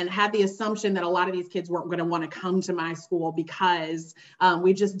 and had the assumption that a lot of these kids weren't going to want to come to my school because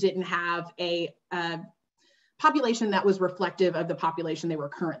we just didn't have a population that was reflective of the population they were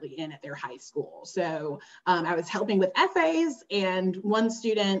currently in at their high school. So I was helping with essays, and one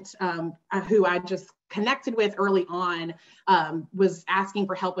student who I just connected with early on was asking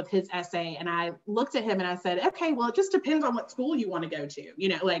for help with his essay. And I looked at him and I said, okay, well, it just depends on what school you want to go to. You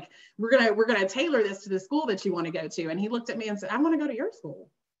know, like we're gonna tailor this to the school that you want to go to. And he looked at me and said, I want to go to your school.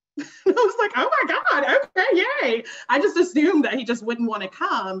 I was like, oh my God, okay, yay. I just assumed that he just wouldn't want to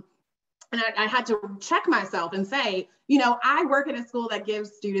come. And I had to check myself and say, you know, I work at a school that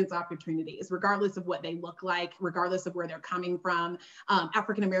gives students opportunities, regardless of what they look like, regardless of where they're coming from.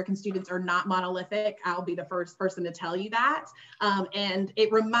 African-American students are not monolithic. I'll be the first person to tell you that. And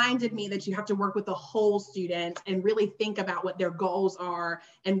it reminded me that you have to work with the whole student and really think about what their goals are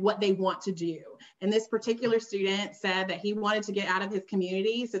and what they want to do. And this particular student said that he wanted to get out of his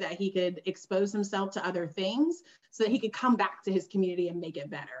community so that he could expose himself to other things, so that he could come back to his community and make it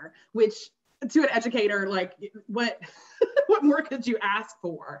better, which to an educator, like what more could you ask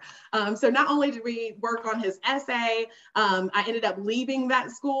for? So not only did we work on his essay, I ended up leaving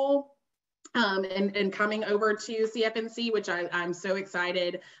that school and coming over to CFNC, which I'm so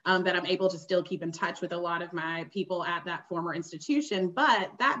excited that I'm able to still keep in touch with a lot of my people at that former institution.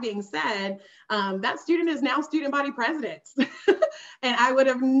 But that being said, that student is now student body president. And I would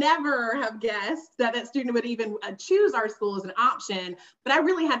have never have guessed that that student would even choose our school as an option. But I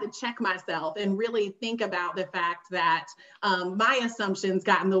really had to check myself and really think about the fact that my assumptions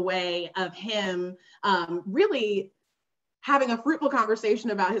got in the way of him really having a fruitful conversation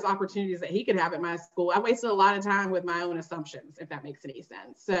about his opportunities that he could have at my school. I wasted a lot of time with my own assumptions, if that makes any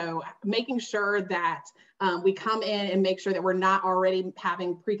sense. So making sure that we come in and make sure that we're not already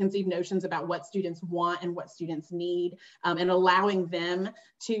having preconceived notions about what students want and what students need, and allowing them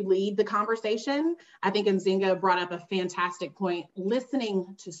to lead the conversation. I think Nzinga brought up a fantastic point.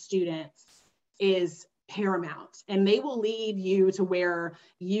 Listening to students is paramount, and they will lead you to where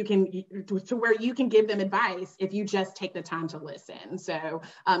you can give them advice if you just take the time to listen. So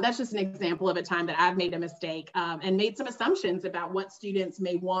that's just an example of a time that I've made a mistake and made some assumptions about what students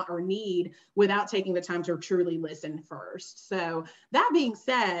may want or need without taking the time to truly listen first. So that being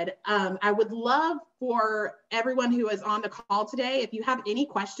said, I would love for everyone who is on the call today, if you have any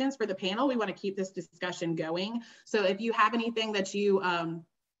questions for the panel, we want to keep this discussion going. So if you have anything that you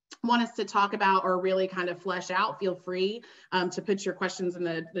want us to talk about or really kind of flesh out, feel free to put your questions in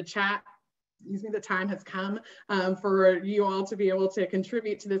the chat. Excuse me, the time has come for you all to be able to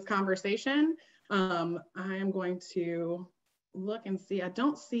contribute to this conversation. I am going to look and see. I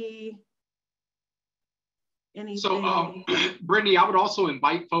don't see anything. So, Brittany, I would also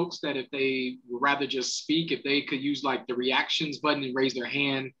invite folks that if they would rather just speak, if they could use like the reactions button and raise their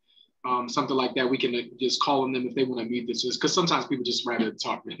hand, something like that, we can just call on them if they want to mute this, because sometimes people just rather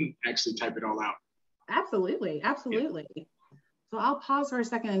talk than actually type it all out. Absolutely, absolutely. Yeah. So I'll pause for a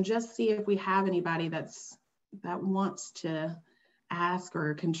second and just see if we have anybody that wants to ask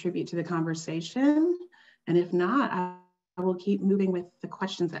or contribute to the conversation. And if not, I will keep moving with the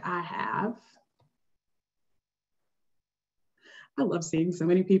questions that I have. I love seeing so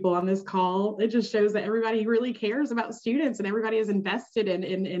many people on this call. It just shows that everybody really cares about students and everybody is invested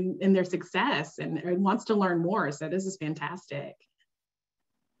in their success and wants to learn more. So this is fantastic.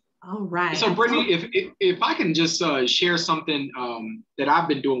 All right. So Brittany, if I can just share something that I've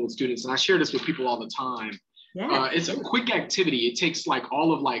been doing with students, and I share this with people all the time. Yeah. It's a quick activity. It takes like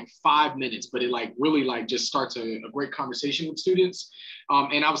all of like 5 minutes, but it like really like just starts a great conversation with students.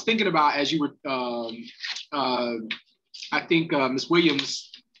 And I was thinking about, as you were, I think Ms.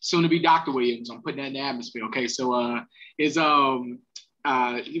 Williams, soon to be Dr. Williams, I'm putting that in the atmosphere. Okay, so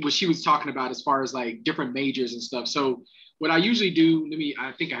what she was talking about as far as like different majors and stuff. So what I usually do,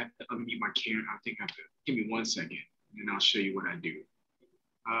 I think I have to unmute my camera. I think I have to, give me 1 second and I'll show you what I do.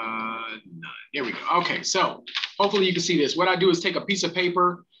 There we go. Okay, so hopefully you can see this. What I do is take a piece of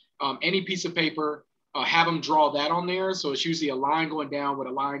paper, any piece of paper, have them draw that on there. So it's usually a line going down with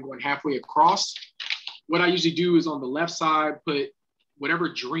a line going halfway across. What I usually do is on the left side, put whatever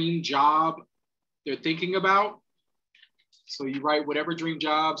dream job they're thinking about. So you write whatever dream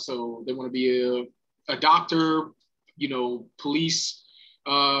job. So they want to be a doctor, police,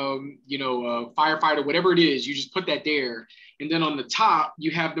 firefighter, whatever it is, you just put that there. And then on the top,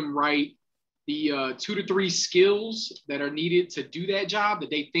 you have them write the 2 to 3 skills that are needed to do that job, that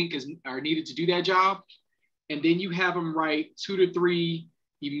they think are needed to do that job. And then you have them write 2 to 3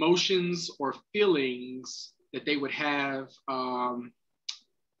 emotions or feelings that they would have, for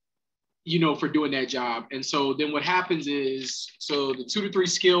doing that job. And so then what happens is, so the 2 to 3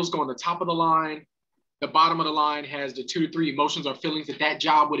 skills go on the top of the line. The bottom of the line has the 2 to 3 emotions or feelings that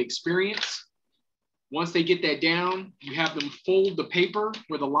job would experience. Once they get that down, you have them fold the paper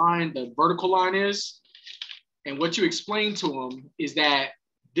where the vertical line is. And what you explain to them is that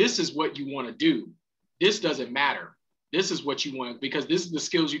this is what you want to do. This doesn't matter. This is what you want, because this is the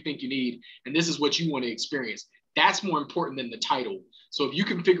skills you think you need, and this is what you want to experience. That's more important than the title. So if you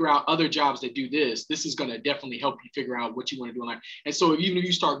can figure out other jobs that do this, this is going to definitely help you figure out what you want to do in life. And so even if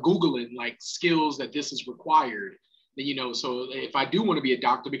you start Googling like skills that this is required, then, so if I do want to be a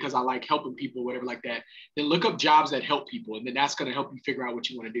doctor because I like helping people, whatever like that, then look up jobs that help people. And then that's going to help you figure out what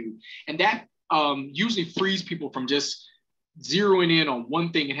you want to do. And that usually frees people from just zeroing in on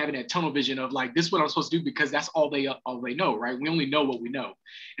one thing and having that tunnel vision of like, this is what I'm supposed to do, because that's all they know, right? We only know what we know.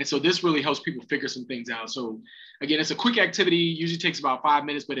 And so this really helps people figure some things out. So again, it's a quick activity, usually takes about 5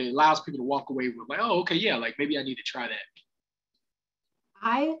 minutes, but it allows people to walk away with like, oh, okay, yeah, like maybe I need to try that.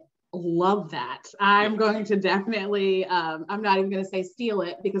 I love that. I'm going to definitely, I'm not even going to say steal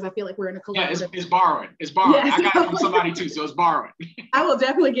it, because I feel like we're in a collaborative. Yeah, it's borrowing. It's borrowing. Yes. I got it from somebody too, so it's borrowing. I will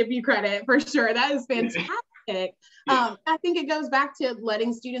definitely give you credit for sure. That is fantastic. I think it goes back to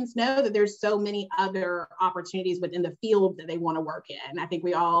letting students know that there's so many other opportunities within the field that they want to work in. I think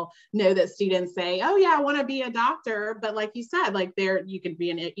we all know that students say, oh yeah, I want to be a doctor. But like you said, like you could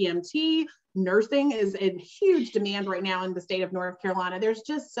be an EMT. Nursing is in huge demand right now in the state of North Carolina. There's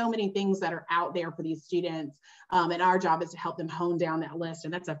just so many things that are out there for these students. And our job is to help them hone down that list.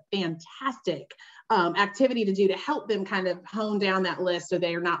 And that's a fantastic activity to do, to help them kind of hone down that list, so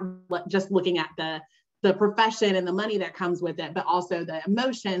they are not just looking at the profession and the money that comes with it, but also the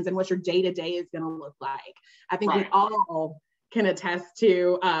emotions and what your day-to-day is going to look like. I think we all can attest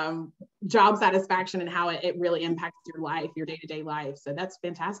to job satisfaction and how it really impacts your life, your day-to-day life. So that's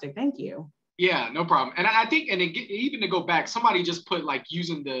fantastic. Thank you. Yeah, no problem. And I think, and even to go back, somebody just put like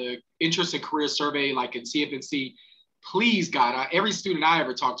using the interest and career survey, like in CFNC, please God, every student I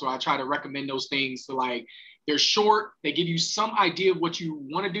ever talk to, I try to recommend those things to like, they're short, they give you some idea of what you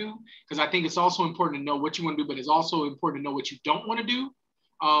want to do, because I think it's also important to know what you want to do, but it's also important to know what you don't want to do.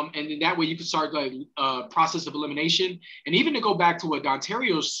 And then that way you can start like process of elimination. And even to go back to what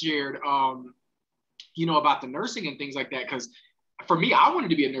Dontario shared, about the nursing and things like that, because for me, I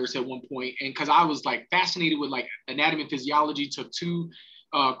wanted to be a nurse at one point, and because I was like fascinated with like anatomy and physiology, took 2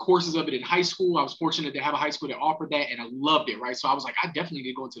 courses of it in high school. I was fortunate to have a high school that offered that, and I loved it, right? So I was like, I definitely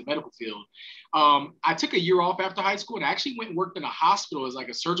need to go into the medical field. I took a year off after high school and I actually went and worked in a hospital as like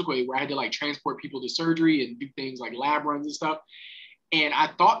a surgical aide, where I had to like transport people to surgery and do things like lab runs and stuff. And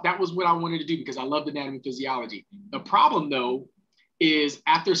I thought that was what I wanted to do because I loved anatomy and physiology. The problem though is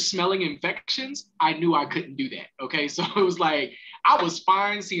after smelling infections, I knew I couldn't do that. Okay. So it was like, I was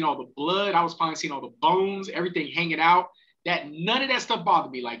fine seeing all the blood. I was fine seeing all the bones, everything hanging out. That none of that stuff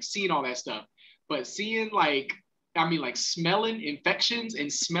bothered me, like seeing all that stuff. But seeing like smelling infections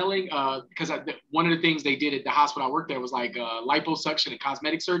and smelling, because one of the things they did at the hospital I worked at was like liposuction and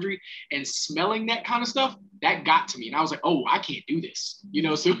cosmetic surgery, and smelling that kind of stuff, that got to me. And I was like, oh, I can't do this.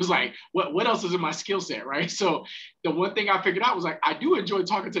 So it was like, what else is in my skill set, right? So the one thing I figured out was like, I do enjoy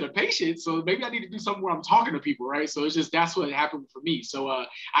talking to the patient. So maybe I need to do something where I'm talking to people, right? So it's just, that's what happened for me. So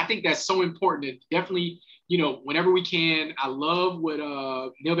I think that's so important, and definitely, whenever we can. I love what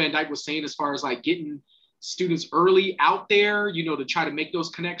Neil Van Dyke was saying as far as like getting students early out there, to try to make those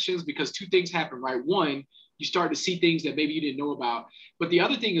connections, because 2 things happen, right? One, you start to see things that maybe you didn't know about. But the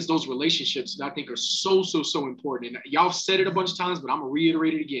other thing is those relationships that I think are so, so, so important. And y'all said it a bunch of times, but I'm gonna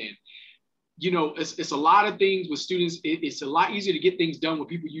reiterate it again. It's a lot of things with students. It's a lot easier to get things done with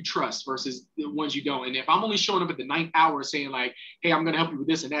people you trust versus the ones you don't. And if I'm only showing up at the 9th hour saying like, hey, I'm going to help you with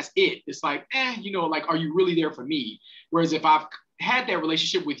this, and that's it. It's like, like, are you really there for me? Whereas if I've had that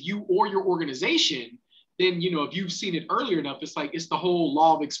relationship with you or your organization, then, if you've seen it earlier enough, it's like, it's the whole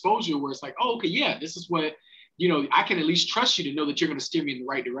law of exposure where it's like, oh, okay, yeah, this is what, I can at least trust you to know that you're going to steer me in the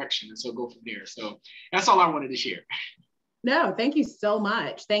right direction. And so go from there. So that's all I wanted to share. No, thank you so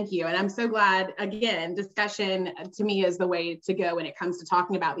much. Thank you. And I'm so glad, again, discussion to me is the way to go when it comes to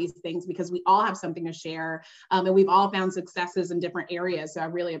talking about these things, because we all have something to share, and we've all found successes in different areas. So I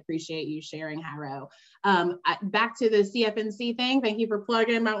really appreciate you sharing, Harrow. Back to the CFNC thing, thank you for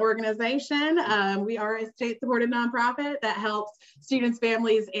plugging my organization. We are a state-supported nonprofit that helps students,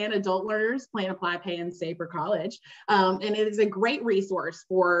 families, and adult learners plan, apply, pay, and save for college. And it is a great resource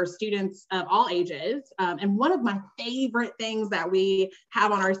for students of all ages. And one of my favorite things that we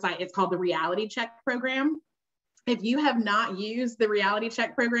have on our site is called the Reality Check program. If you have not used the Reality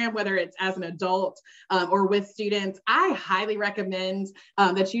Check program, whether it's as an adult or with students, I highly recommend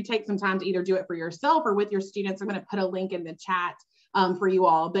that you take some time to either do it for yourself or with your students. I'm going to put a link in the chat for you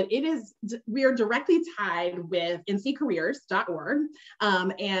all, but we are directly tied with nccareers.org.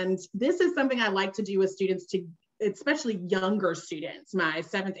 And this is something I like to do with students, especially younger students, my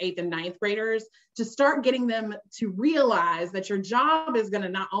 7th, 8th, and 9th graders, to start getting them to realize that your job is going to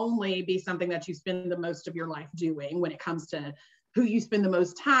not only be something that you spend the most of your life doing when it comes to who you spend the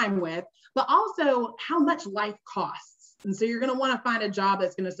most time with, but also how much life costs. And so you're going to want to find a job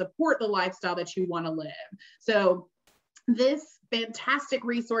that's going to support the lifestyle that you want to live. So this fantastic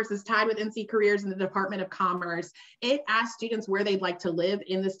resource is tied with NC Careers and the Department of Commerce. It asks students where they'd like to live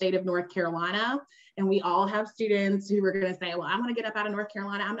in the state of North Carolina. And we all have students who are going to say, well, I want to get up out of North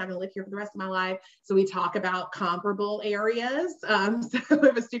Carolina. I'm not going to live here for the rest of my life. So we talk about comparable areas. So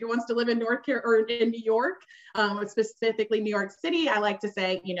if a student wants to live in North Carolina or in New York, specifically New York City, I like to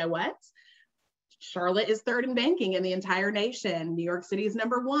say, you know what? Charlotte is 3rd in banking in the entire nation. New York City is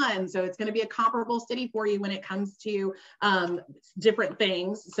number 1. So it's going to be a comparable city for you when it comes to different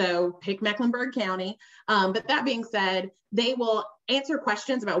things. So pick Mecklenburg County. But that being said, they will answer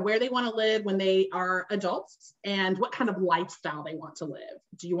questions about where they want to live when they are adults and what kind of lifestyle they want to live.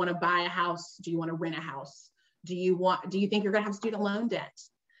 Do you want to buy a house? Do you want to rent a house? Do you think you're going to have student loan debt?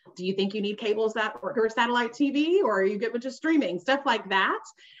 Do you think you need cables or satellite TV, or are you good with just streaming? Stuff like that.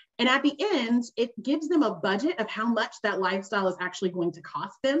 And at the end, it gives them a budget of how much that lifestyle is actually going to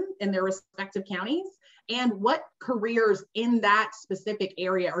cost them in their respective counties and what careers in that specific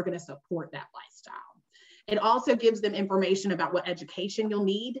area are going to support that lifestyle. It also gives them information about what education you'll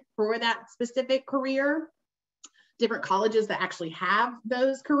need for that specific career, different colleges that actually have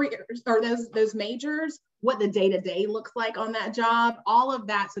those careers or those majors, what the day-to-day looks like on that job, all of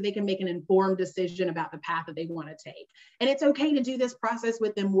that, so they can make an informed decision about the path that they want to take. And it's okay to do this process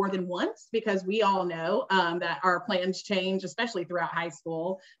with them more than once, because we all know that our plans change, especially throughout high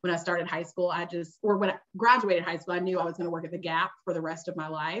school. When I started high school, when I graduated high school, I knew I was going to work at the Gap for the rest of my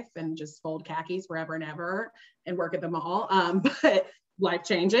life and just fold khakis forever and ever and work at the mall. But life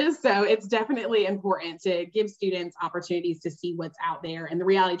changes. So it's definitely important to give students opportunities to see what's out there. And the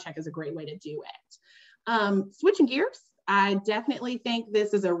reality check is a great way to do it. Switching gears, I definitely think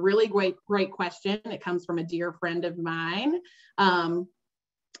this is a really great question. It comes from a dear friend of mine.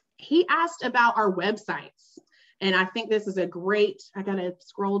 He asked about our websites. And I think this is I gotta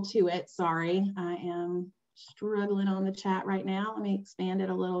scroll to it. Sorry, I am struggling on the chat right now. Let me expand it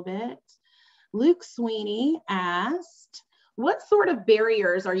a little bit. Luke Sweeney asked, what sort of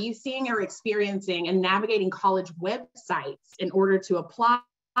barriers are you seeing or experiencing in navigating college websites in order to apply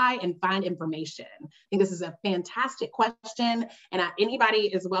and find information? I think this is a fantastic question, and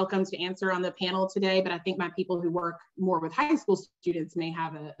anybody is welcome to answer on the panel today, but I think my people who work more with high school students may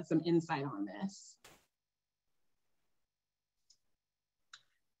have some insight on this.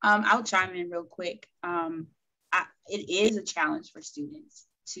 I'll chime in real quick. It is a challenge for students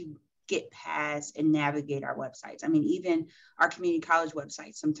to get past and navigate our websites. I mean, even our community college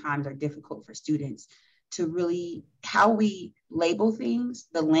websites sometimes are difficult for students to really, how we label things,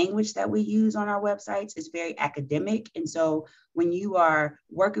 the language that we use on our websites is very academic. And so when you are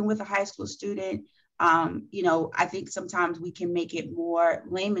working with a high school student, I think sometimes we can make it more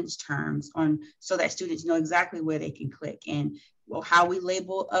layman's terms so that students know exactly where they can click, and how we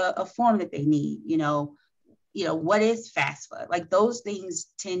label a form that they need, what is FAFSA? Like those things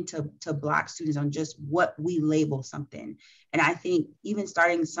tend to block students on just what we label something. And I think even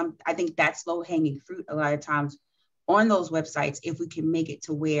I think that's low hanging fruit a lot of times on those websites, if we can make it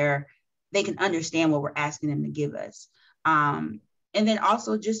to where they can understand what we're asking them to give us. And then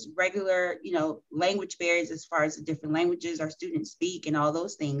also just regular, language barriers as far as the different languages our students speak and all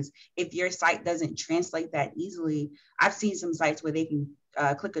those things. If your site doesn't translate that easily, I've seen some sites where they can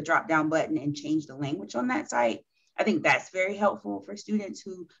click a drop down button and change the language on that site. I think that's very helpful for students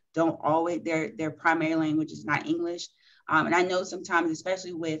who don't always, their primary language is not English. And I know sometimes,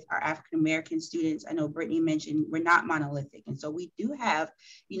 especially with our African-American students, I know Brittany mentioned we're not monolithic. And so we do have,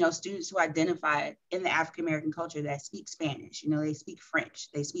 students who identify in the African-American culture that speak Spanish, they speak French,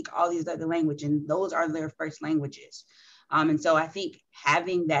 they speak all these other languages, and those are their first languages. And so I think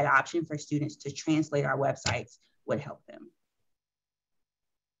having that option for students to translate our websites would help them.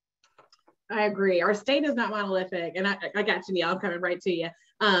 I agree. Our state is not monolithic. And I got you, Neil. I'm coming right to you.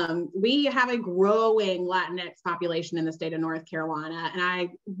 We have a growing Latinx population in the state of North Carolina. And I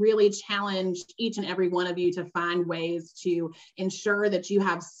really challenge each and every one of you to find ways to ensure that you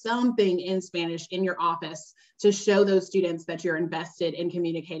have something in Spanish in your office to show those students that you're invested in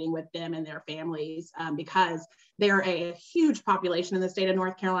communicating with them and their families, because they're a huge population in the state of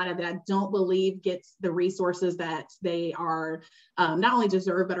North Carolina that I don't believe gets the resources that they are not only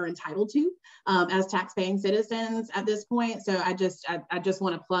deserve, but are entitled to as tax-paying citizens at this point. So I just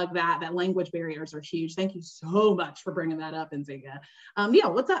want to plug that language barriers are huge. Thank you so much for bringing that up, Nzinga.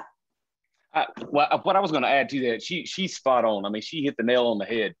 Neil, what's up? Well, what I was going to add to that, she's spot on. I mean, she hit the nail on the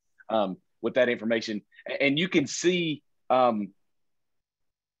head with that information. And you can see, I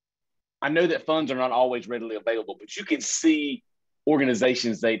know that funds are not always readily available, but you can see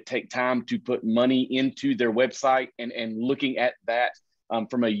organizations, they take time to put money into their website and looking at that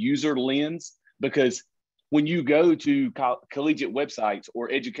from a user lens, because when you go to collegiate websites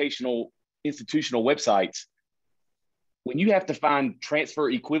or educational institutional websites, when you have to find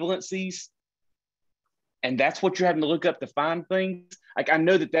transfer equivalencies, and that's what you're having to look up to find things. Like, I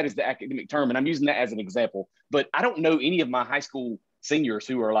know that is the academic term, and I'm using that as an example, but I don't know any of my high school seniors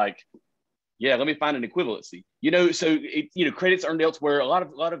who are like, yeah, let me find an equivalency. So credits earned elsewhere. A lot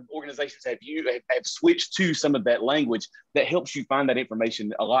of organizations have switched to some of that language that helps you find that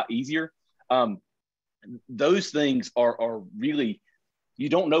information a lot easier. Those things are really, you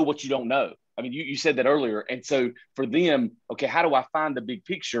don't know what you don't know. I mean, you said that earlier. And so for them, okay, how do I find the big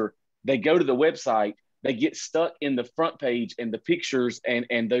picture? They go to the website, they get stuck in the front page and the pictures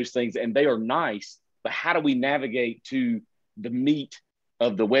and those things, and they are nice, but how do we navigate to the meat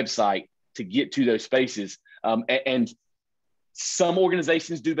of the website to get to those spaces? And some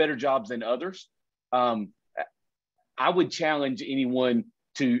organizations do better jobs than others. I would challenge anyone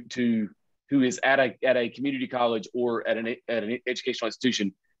who is at a community college or at an educational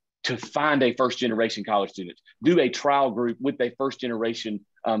institution to find a first generation college student. Do a trial group with a first generation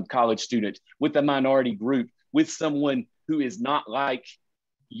college student, with a minority group, with someone who is not like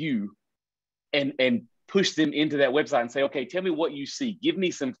you, and push them into that website and say, okay, tell me what you see. Give me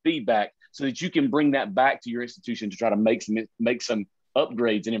some feedback so that you can bring that back to your institution to try to make some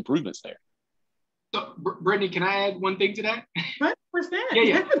upgrades and improvements there. So, Brittany, can I add one thing to that? 100%.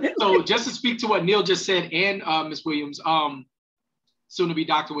 Yeah. So just to speak to what Neil just said and Ms. Williams, soon to be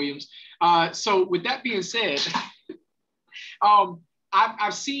Dr. Williams. So with that being said,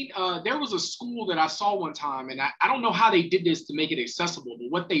 I've seen, there was a school that I saw one time, and I don't know how they did this to make it accessible, but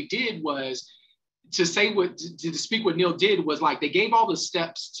what they did was to speak what Neil did was, like, they gave all the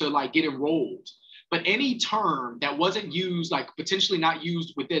steps to, like, get enrolled, but any term that wasn't used, like potentially not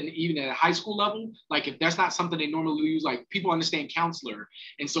used within even at a high school level, like if that's not something they normally use, like people understand counselor.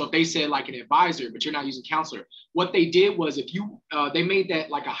 And so if they said like an advisor, but you're not using counselor, what they did was they made that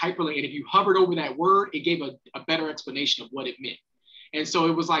like a hyperlink, and if you hovered over that word, it gave a better explanation of what it meant. And so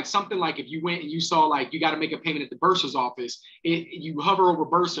it was like something like if you went and you saw like you got to make a payment at the bursar's office, you hover over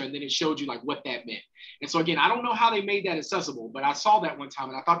bursar and then it showed you like what that meant. And so again, I don't know how they made that accessible, but I saw that one time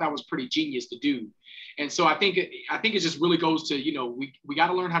and I thought that was pretty genius to do. And so I think it just really goes to, we got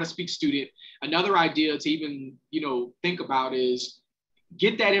to learn how to speak student. Another idea to even, think about is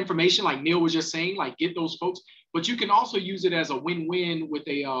get that information, like Neil was just saying, like get those folks, but you can also use it as a win-win with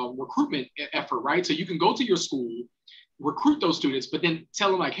a recruitment effort, right? So you can go to your school, recruit those students, but then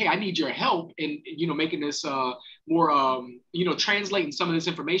tell them like, hey, I need your help in, making this more, translating some of this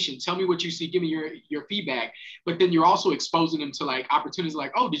information. Tell me what you see, give me your feedback. But then you're also exposing them to like opportunities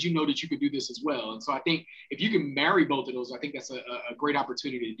like, oh, did you know that you could do this as well? And so I think if you can marry both of those, I think that's a great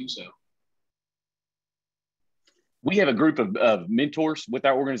opportunity to do so. We have a group of mentors with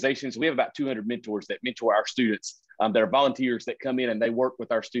our organizations. We have about 200 mentors that mentor our students. That are volunteers that come in and they work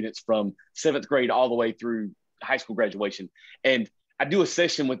with our students from 7th grade all the way through high school graduation. And I do a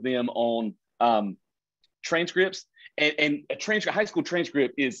session with them on transcripts, and a high school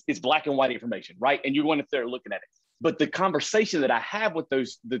transcript is black and white information, right? And you're going up there looking at it. But the conversation that I have with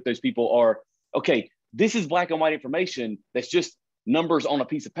those people are, okay, this is black and white information that's just numbers on a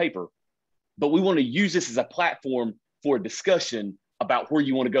piece of paper, but we want to use this as a platform for a discussion about where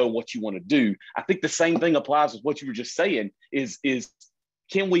you want to go and what you want to do. I think the same thing applies with what you were just saying is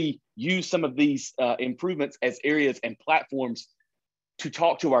can we use some of these improvements as areas and platforms to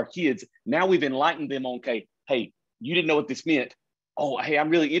talk to our kids? Now we've enlightened them on, okay, hey, you didn't know what this meant. Oh, hey, I'm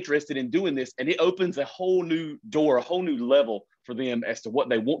really interested in doing this. And it opens a whole new door, a whole new level for them as to what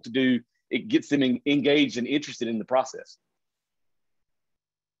they want to do. It gets them engaged and interested in the process.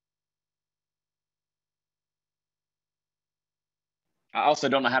 I also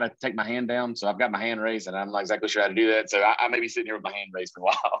don't know how to take my hand down. So I've got my hand raised and I'm not exactly sure how to do that. So I may be sitting here with my hand raised for a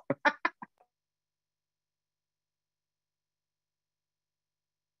while.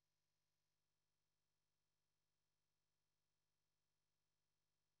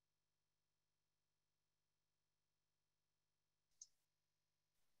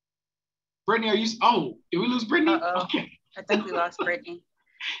 Brittany, are you? Oh, did we lose Brittany? Uh-oh. Okay. I think we lost Brittany.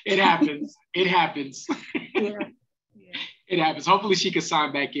 It happens. It happens. Yeah. It happens. Hopefully she can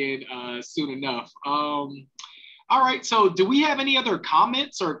sign back in soon enough. All right. So do we have any other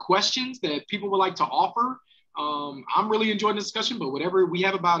comments or questions that people would like to offer? I'm really enjoying the discussion, but whatever, we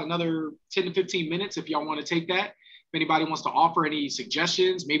have about another 10 to 15 minutes if y'all want to take that. If anybody wants to offer any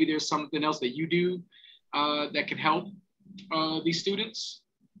suggestions, maybe there's something else that you do that can help these students.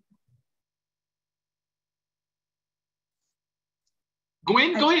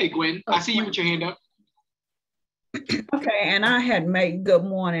 Gwen, go ahead, Gwen. I see you with your hand up. Okay, and I had made, good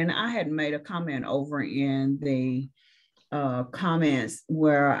morning, I had made a comment over in the comments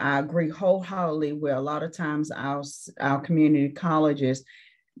where I agree wholeheartedly where a lot of times our community colleges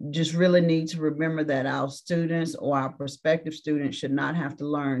just really need to remember that our students or our prospective students should not have to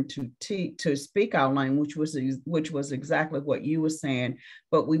learn to speak our language, which was exactly what you were saying,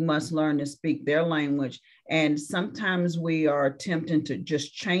 but we must learn to speak their language. And sometimes we are attempting to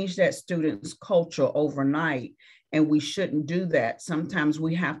just change that student's culture overnight, and we shouldn't do that. Sometimes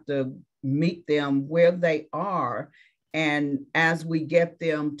we have to meet them where they are, and as we get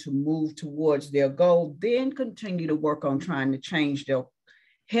them to move towards their goal, then continue to work on trying to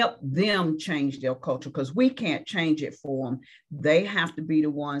help them change their culture, because we can't change it for them. They have to be the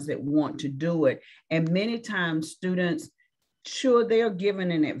ones that want to do it. And many times students, sure, they are given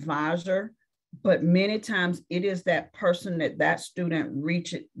an advisor, but many times it is that person that student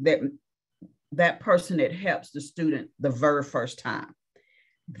reaches, that person that helps the student the very first time.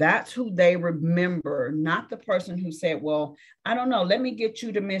 That's who they remember, not the person who said, well, I don't know, let me get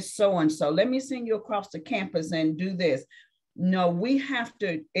you to Miss So-and-so. Let me send you across the campus and do this. No, we have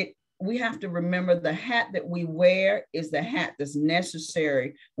to remember the hat that we wear is the hat that's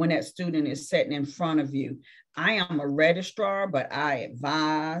necessary when that student is sitting in front of you. I am a registrar, but I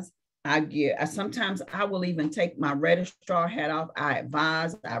advise, sometimes I will even take my registrar hat off. I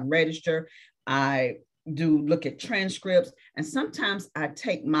advise, I register, I do look at transcripts, and sometimes I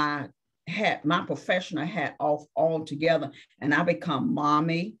take my professional hat off altogether, and I become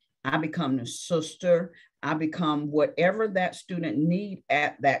mommy, I become the sister, I become whatever that student need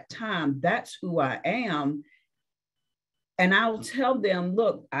at that time. That's who I am. And I'll tell them,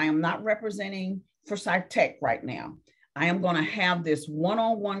 look, I am not representing for SciTech right now. I am going to have this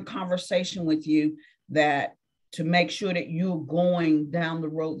one-on-one conversation with you to make sure that you're going down the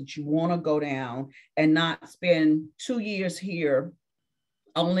road that you want to go down, and not spend 2 years here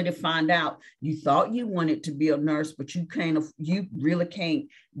only to find out you thought you wanted to be a nurse, but you really can't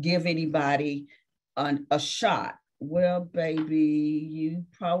give anybody a shot. Well, baby, you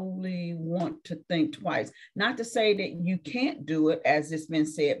probably want to think twice. Not to say that you can't do it, as it's been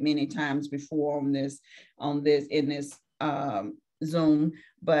said many times before in this Zoom,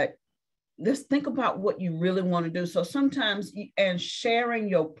 but let's think about what you really want to do. So sometimes, and sharing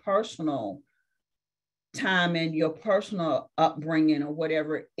your personal time and your personal upbringing or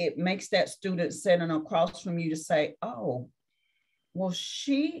whatever, it makes that student sitting across from you to say, oh, well,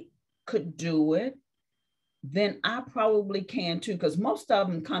 she could do it, then I probably can too. Because most of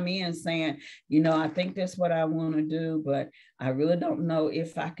them come in saying, I think that's what I want to do, but I really don't know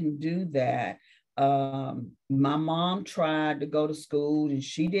if I can do that. My mom tried to go to school and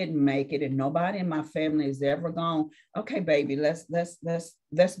she didn't make it, and nobody in my family has ever gone, okay, baby, let's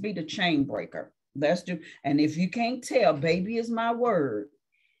be the chain breaker. Let's do. And if you can't tell, baby is my word.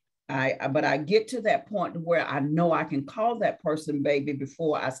 But I get to that point where I know I can call that person baby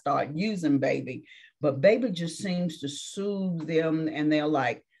before I start using baby. But baby just seems to soothe them, and they're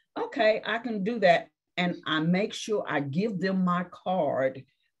like, okay, I can do that. And I make sure I give them my card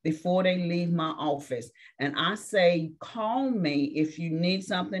before they leave my office. And I say, call me if you need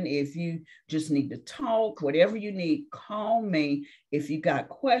something, if you just need to talk, whatever you need, call me. If you got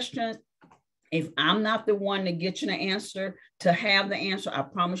questions, if I'm not the one to get you the answer, to have the answer, I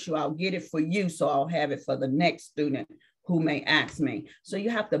promise you I'll get it for you, so I'll have it for the next student who may ask me. So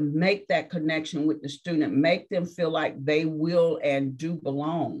you have to make that connection with the student, make them feel like they will and do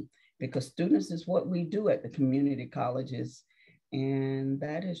belong, because students is what we do at the community colleges. And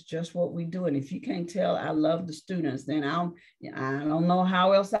that is just what we do. And if you can't tell I love the students, then I don't know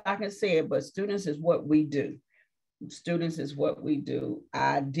how else I can say it, but students is what we do. Students is what we do.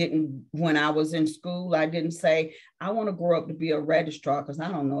 When I was in school, I didn't say, I want to grow up to be a registrar, because I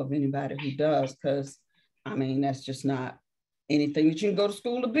don't know of anybody who does, because I mean, that's just not anything that you can go to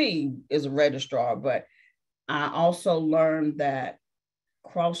school to be, is a registrar. But I also learned that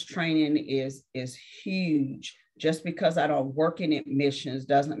cross-training is huge. Just because I don't work in admissions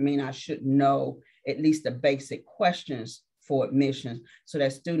doesn't mean I should know at least the basic questions for admissions, so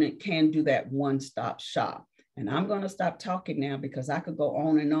that student can do that one-stop shop. And I'm going to stop talking now, because I could go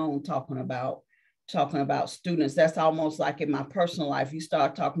on and on talking about students. That's almost like in my personal life. You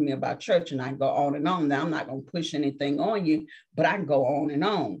start talking to me about church and I go on and on. Now I'm not going to push anything on you, but I can go on and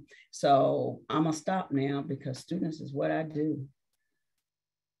on. So I'm going to stop now, because students is what I do.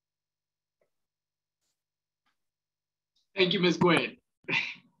 Thank you, Ms. Gwen.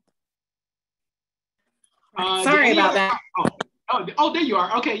 Sorry about that. Oh, there you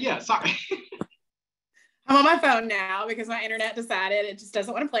are. Okay, yeah, sorry. I'm on my phone now because my internet decided it just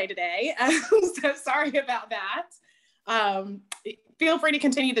doesn't want to play today. So sorry about that. Feel free to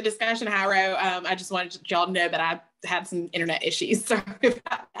continue the discussion, Hyro. I just wanted y'all to know that I had some internet issues. Sorry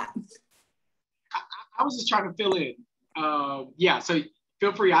about that. I was just trying to fill in. Yeah, so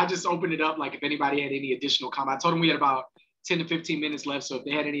feel free. I just opened it up, like if anybody had any additional comments. I told them we had about 10 to 15 minutes left. So if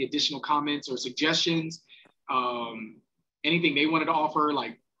they had any additional comments or suggestions, anything they wanted to offer,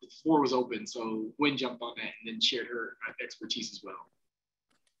 like the floor was open. So Gwen jumped on that and then shared her expertise as well.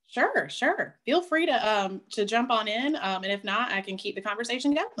 Sure. Feel free to jump on in. And if not, I can keep the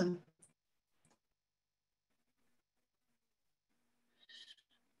conversation going.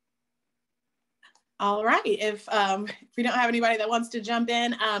 All right, if we don't have anybody that wants to jump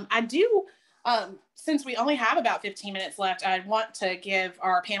in, I do, since we only have about 15 minutes left, I want to give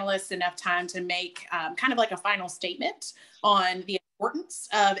our panelists enough time to make kind of like a final statement on the importance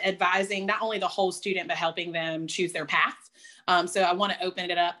of advising not only the whole student, but helping them choose their path. So I want to open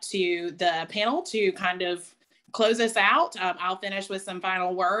it up to the panel to kind of close us out. I'll finish with some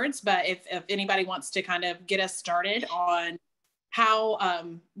final words, but if anybody wants to kind of get us started on how,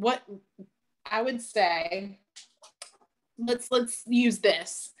 what I would say, let's use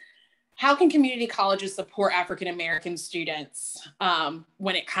this. How can community colleges support African-American students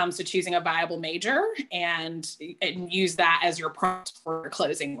when it comes to choosing a viable major, and use that as your prompt for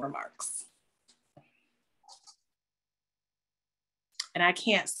closing remarks? And I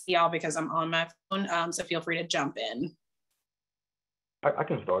can't see y'all because I'm on my phone, so feel free to jump in. I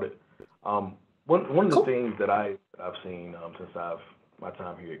can start it. One of the things that I've seen since my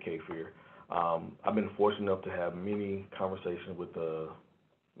time here at K-Fear, I've been fortunate enough to have many conversations with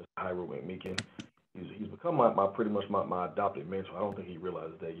Mr. Hyro McMeekin. He's become pretty much my adopted mentor. I don't think he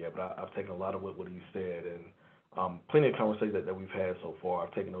realizes that yet, but I've taken a lot of what he said, and plenty of conversations that we've had so far.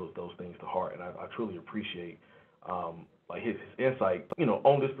 I've taken those things to heart, and I truly appreciate like his insight,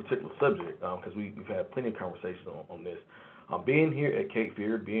 on this particular subject, because we've had plenty of conversations on this. Being here at Cape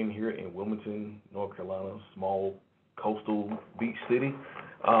Fear, being here in Wilmington, North Carolina, small coastal beach city,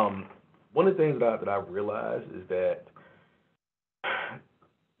 one of the things that I've realized is that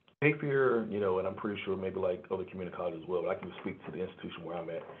Cape Fear, and I'm pretty sure maybe like other community colleges as well, but I can speak to the institution where I'm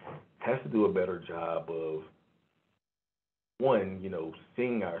at, has to do a better job of, one,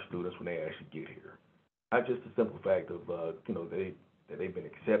 seeing our students when they actually get here. Not just the simple fact of, that they've been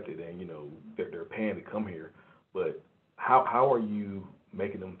accepted and, they're paying to come here, but how are you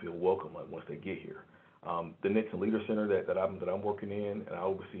making them feel welcome once they get here? The Nixon Leader Center that I'm working in and I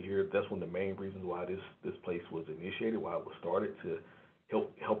oversee here, that's one of the main reasons why this place was initiated, why it was started, to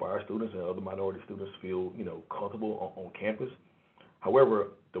help our students and other minority students feel, comfortable on campus. However,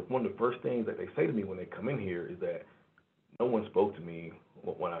 one of the first things that they say to me when they come in here is that no one spoke to me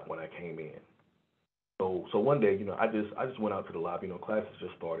when I came in. So one day, I just went out to the lobby. Classes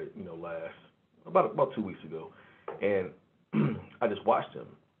just started, last about 2 weeks ago, and I just watched them.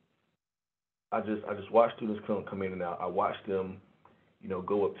 I just watched students come in and out. I watched them,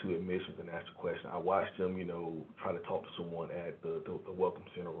 go up to admissions and ask a question. I watched them, try to talk to someone at the welcome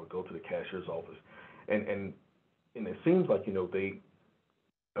center or go to the cashier's office, and it seems like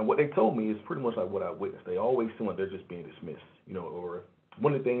and what they told me is pretty much like what I witnessed. They always seem like they're just being dismissed, or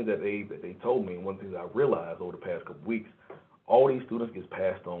one of the things that they told me, and one of the things I realized over the past couple of weeks, all these students gets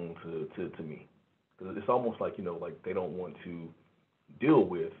passed on to me. It's almost like, like they don't want to deal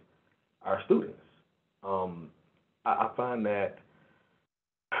with our students. I find that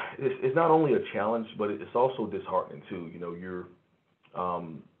it's not only a challenge, but it's also disheartening too. You're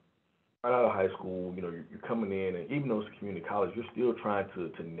right out of high school, you're coming in, and even though it's a community college, you're still trying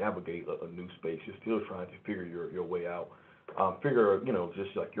to navigate a new space. You're still trying to figure your way out. figure,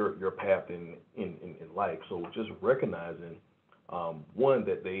 just like your path in life. So just recognizing, one,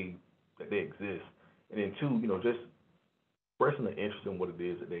 that they exist, and then two, just expressing an interest in what it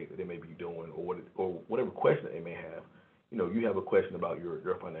is that they may be doing, or whatever question that they may have. You have a question about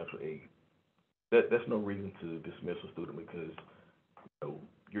your financial aid. That's no reason to dismiss a student because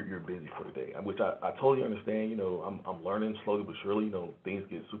you're busy for the day, which I totally understand. I'm learning slowly but surely. Things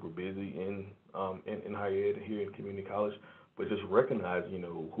get super busy in higher ed here in community college, but just recognize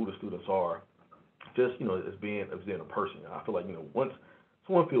who the students are, just as being a person. I feel like once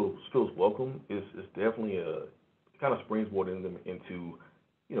someone feels welcome, it's definitely a kind of springboarding them into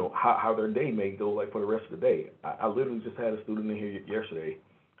how their day may go like for the rest of the day. I literally just had a student in here yesterday,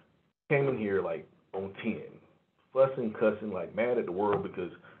 came in here like on 10, fussing, cussing, like mad at the world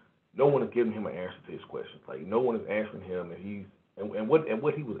because no one is giving him an answer to his questions. Like no one is answering him, and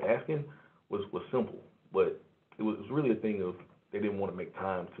what he was asking was simple, but it was really a thing of they didn't want to make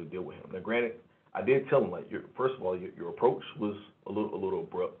time to deal with him. Now, granted, I did tell him, like, first of all, your approach was a little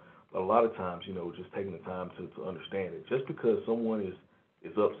abrupt, but a lot of times, just taking the time to understand it. Just because someone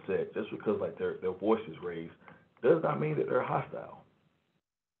is upset, just because like their voice is raised, does not mean that they're hostile.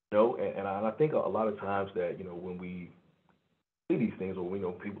 And I think a lot of times that when we see these things, or we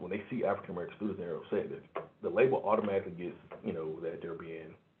know people when they see African American students, they're upset, that the label automatically gets that they're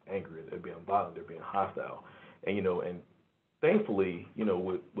being angry, they're being violent, they're being hostile, and thankfully,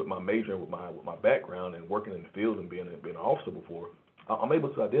 with my major and with my background and working in the field and being an officer before, I'm able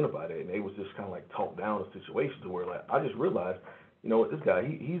to identify that, and they was just kind of like talk down a situation to where like I just realized, what, this guy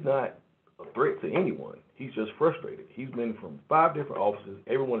he's not a threat to anyone. He's just frustrated. He's been from 5 different offices.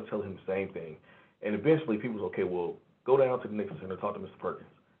 Everyone is telling him the same thing, and eventually people's okay. Well, go down to the Nixon Center, talk to Mr. Perkins.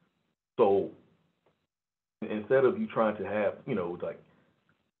 So instead of you trying to have like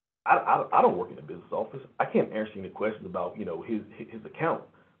I don't work in the business office. I can't answer any questions about, his account.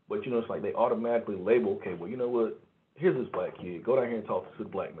 But, it's like they automatically label, okay, well, you know what? Here's this black kid. Go down here and talk to the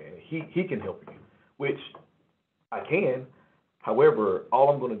black man. He can help you, which I can. However, all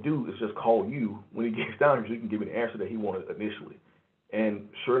I'm going to do is just call you when he gets down here so you can give me the answer that he wanted initially. And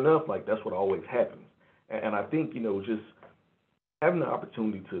sure enough, like, that's what always happens. And I think, just having the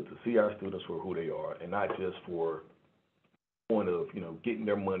opportunity to see our students for who they are and not just for point of getting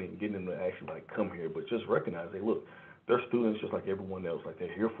their money and getting them to actually like come here, but just recognize, hey, look, they're students just like everyone else. Like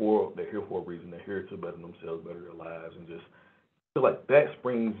they're here for a reason. They're here to better themselves, better their lives, and just feel like that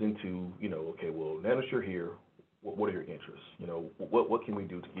springs into okay, well, now that you're here, what are your interests? What can we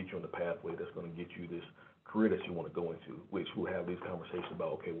do to get you on the pathway that's going to get you this career that you want to go into? Which we'll have these conversations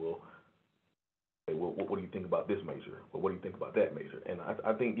about. Okay, well, what do you think about this major? Or what do you think about that major? And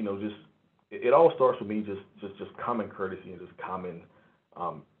I think just it all starts with me just common courtesy and just common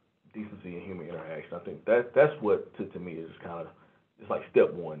decency and human interaction. I think that's what to me is kind of, it's like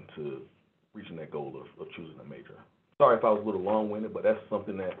step one to reaching that goal of choosing a major. Sorry if I was a little long-winded, but that's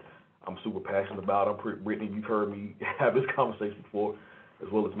something that I'm super passionate about. Brittany, you've heard me have this conversation before,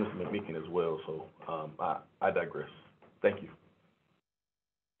 as well as Mr. McMeekin as well. So I digress. Thank you.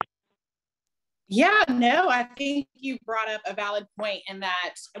 Yeah, no, I think you brought up a valid point in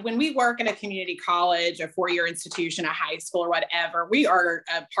that when we work at a community college, a 4-year institution, a high school, or whatever, we are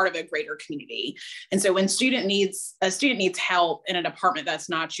a part of a greater community. And so when a student needs help in a department that's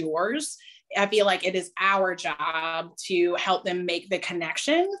not yours, I feel like it is our job to help them make the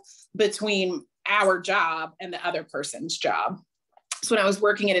connection between our job and the other person's job. So when I was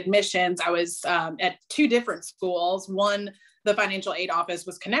working at admissions, I was at 2 different schools. One, the financial aid office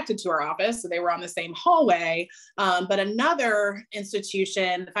was connected to our office, so they were on the same hallway. But another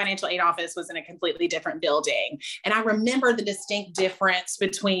institution, the financial aid office, was in a completely different building. And I remember the distinct difference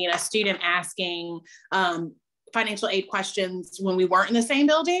between a student asking financial aid questions when we weren't in the same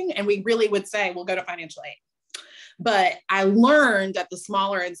building, and we really would say, we'll go to financial aid. But I learned at the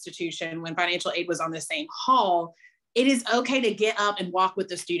smaller institution, when financial aid was on the same hall, it is okay to get up and walk with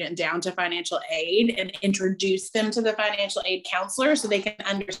the student down to financial aid and introduce them to the financial aid counselor so they can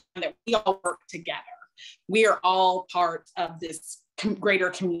understand that we all work together. We are all part of this greater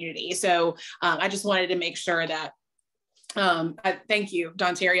community. So I just wanted to make sure that I thank you,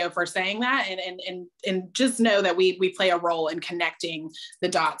 Dontario, for saying that, and just know that we play a role in connecting the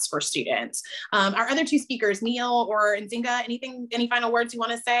dots for students. Our other 2 speakers, Neil or Nzinga, any final words you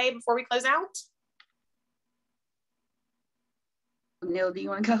want to say before we close out? Neil, do you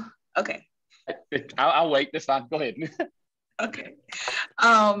want to go? Okay. I'll wait. That's fine. Go ahead. Okay.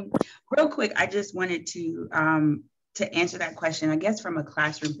 Real quick, I just wanted to answer that question, I guess, from a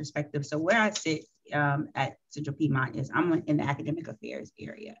classroom perspective. So where I sit at Central Piedmont is I'm in the academic affairs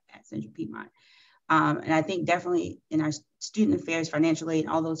area at Central Piedmont. And I think definitely in our student affairs, financial aid,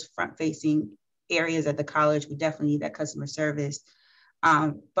 all those front-facing areas at the college, we definitely need that customer service,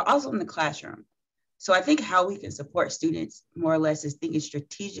 but also in the classroom. So I think how we can support students more or less is thinking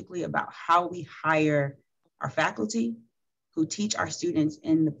strategically about how we hire our faculty who teach our students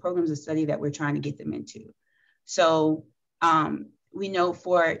in the programs of study that we're trying to get them into. So we know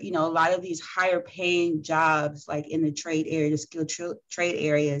for, a lot of these higher paying jobs, like in the trade area, the skilled trade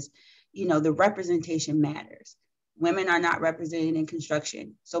areas, the representation matters. Women are not represented in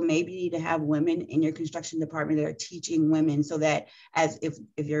construction. So maybe you need to have women in your construction department that are teaching women, so that as if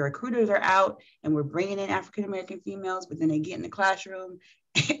your recruiters are out and we're bringing in African-American females, but then they get in the classroom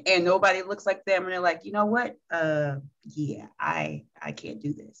and nobody looks like them and they're like, you know what? Yeah, I can't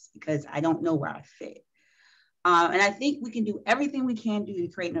do this because I don't know where I fit. And I think we can do everything we can do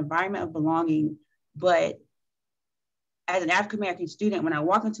to create an environment of belonging, but as an African-American student, when I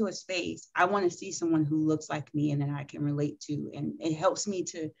walk into a space, I want to see someone who looks like me and that I can relate to. And it helps me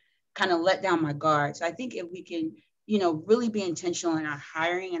to kind of let down my guard. So I think if we can, really be intentional in our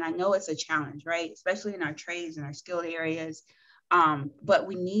hiring, and I know it's a challenge, right? Especially in our trades and our skilled areas. But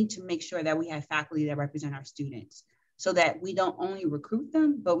we need to make sure that we have faculty that represent our students so that we don't only recruit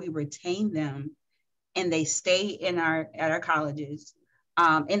them, but we retain them and they stay at our colleges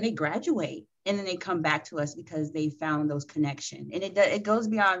and they graduate. And then they come back to us because they found those connections. And it goes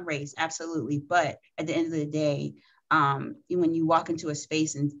beyond race, absolutely. But at the end of the day, when you walk into a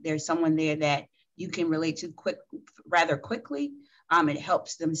space and there's someone there that you can relate to rather quickly, it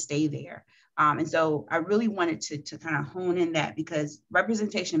helps them stay there. And so I really wanted to kind of hone in that because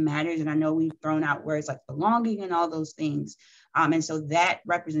representation matters. And I know we've thrown out words like belonging and all those things. And so that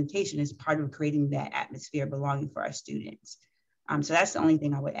representation is part of creating that atmosphere of belonging for our students. So that's the only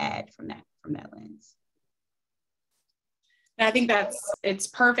thing I would add from that lens. And I think it's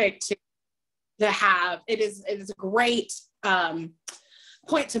perfect to have. It is a great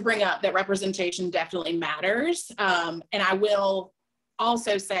point to bring up that representation definitely matters. And I will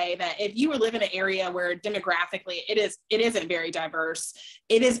also say that if you live in an area where demographically it isn't very diverse,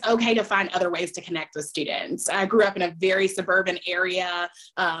 it is okay to find other ways to connect with students. I grew up in a very suburban area,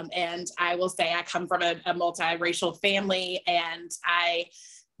 and I will say I come from a multiracial family, and I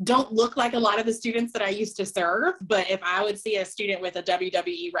don't look like a lot of the students that I used to serve, but if I would see a student with a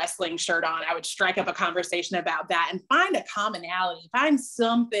WWE wrestling shirt on, I would strike up a conversation about that and find a commonality, find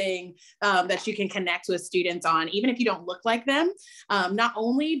something that you can connect with students on, even if you don't look like them. Not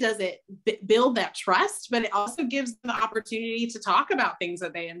only does it build that trust, but it also gives them the opportunity to talk about things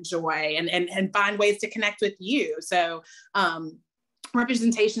that they enjoy and find ways to connect with you. So,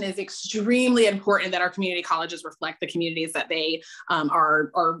 representation is extremely important that our community colleges reflect the communities that they are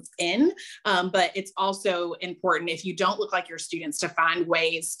in. But it's also important if you don't look like your students to find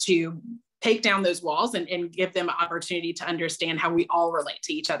ways to take down those walls and give them an opportunity to understand how we all relate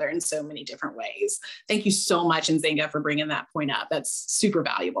to each other in so many different ways. Thank you so much, Nzinga, for bringing that point up. That's super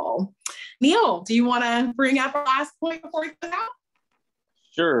valuable. Neil, do you want to bring up our last point before we put out?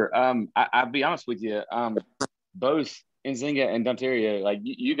 Sure. I'll be honest with you. Both Nzinga and Dontaria, like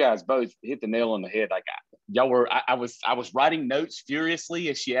you guys both hit the nail on the head. Like y'all were, I was writing notes furiously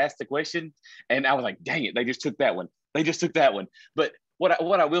as she asked the question, and I was like, dang it, they just took that one. But what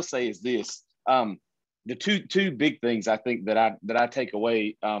I will say is this: the two big things I think that I take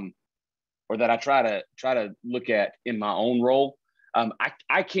away, or that I try to look at in my own role.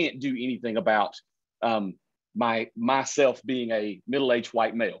 I can't do anything about myself being a middle-aged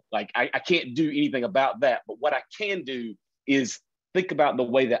white male. Like I can't do anything about that, but what I can do is think about the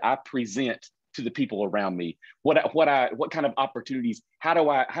way that I present to the people around me. What kind of opportunities, how do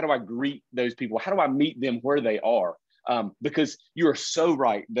I greet those people? How do I meet them where they are? Because you are so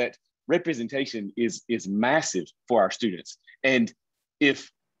right that representation is massive for our students. And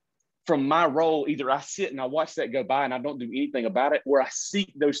if from my role, either I sit and I watch that go by and I don't do anything about it, or I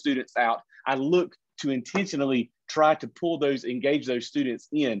seek those students out, I look to intentionally try to engage those students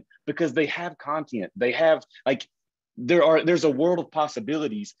in, because they have content. They have, like, there's a world of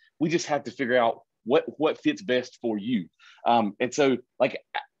possibilities. We just have to figure out what fits best for you. And so, like,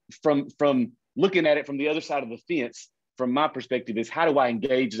 from looking at it from the other side of the fence, from my perspective, is how do I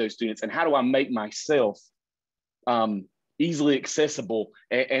engage those students and how do I make myself easily accessible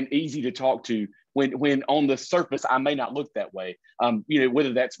and easy to talk to when on the surface I may not look that way.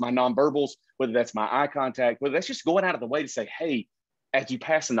 Whether that's my nonverbals, whether that's my eye contact, whether that's just going out of the way to say, hey, as you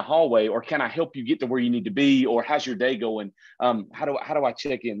pass in the hallway, or can I help you get to where you need to be, or how's your day going? How do I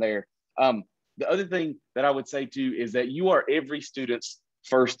check in there? The other thing that I would say too is that you are every student's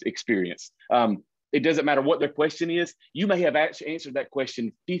first experience. It doesn't matter what their question is. You may have actually answered that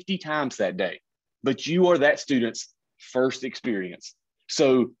question 50 times that day. but you are that student's first experience.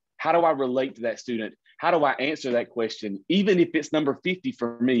 So how do I relate to that student? How do I answer that question, even if it's number 50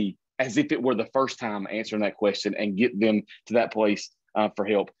 for me, as if it were the first time answering that question, and get them to that place for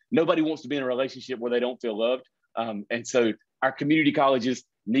help? Nobody wants to be in a relationship where they don't feel loved. And so our community colleges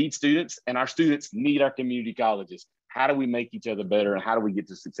need students, and our students need our community colleges. How do we make each other better, and how do we get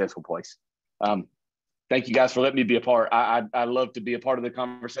to a successful place? Thank you guys for letting me be a part. I love to be a part of the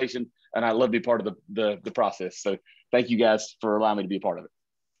conversation, and I love to be part of the process. So thank you guys for allowing me to be a part of it.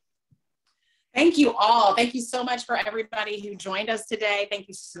 Thank you all. Thank you so much for everybody who joined us today. Thank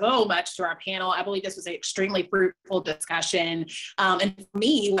you so much to our panel. I believe this was an extremely fruitful discussion. And for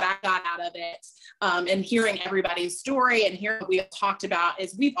me, what I got out of it, and hearing everybody's story and hearing what we have talked about,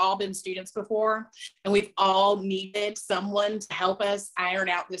 is we've all been students before, and we've all needed someone to help us iron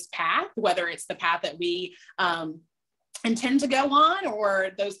out this path, whether it's the path that we intend to go on, or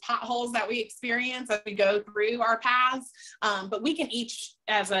those potholes that we experience as we go through our paths. But we can each,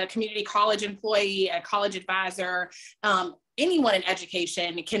 as a community college employee, a college advisor, anyone in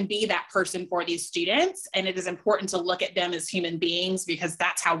education can be that person for these students. And it is important to look at them as human beings, because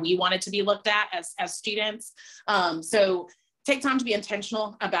that's how we wanted to be looked at as students. So take time to be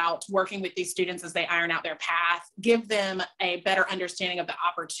intentional about working with these students as they iron out their path. Give them a better understanding of the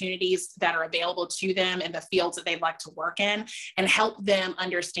opportunities that are available to them in the fields that they'd like to work in, and help them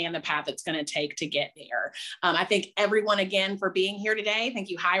understand the path it's going to take to get there. I thank everyone again for being here today. Thank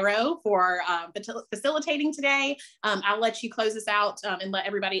you, Jairo, for facilitating today. I'll let you close this out and let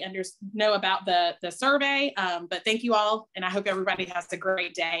everybody know about the survey. But thank you all, and I hope everybody has a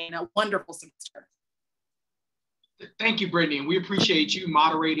great day and a wonderful semester. Thank you, Brittany, and we appreciate you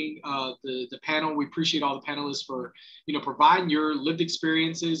moderating the panel. We appreciate all the panelists for providing your lived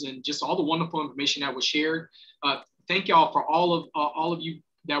experiences and just all the wonderful information that was shared. Thank y'all for all of you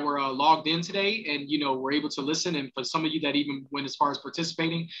that were logged in today and were able to listen, and for some of you that even went as far as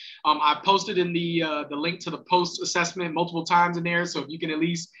participating. I posted in the link to the post assessment multiple times in there, so if you can at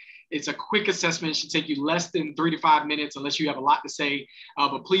least. It's a quick assessment. It should take you less than 3 to 5 minutes unless you have a lot to say.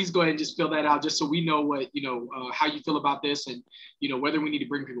 But please go ahead and just fill that out just so we know what, how you feel about this, and, whether we need to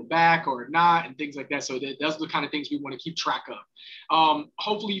bring people back or not and things like that. So those are the kind of things we want to keep track of.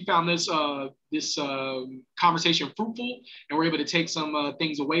 Hopefully you found this conversation fruitful, and we're able to take some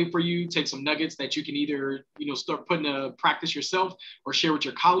things away for you, take some nuggets that you can either, start putting to practice yourself or share with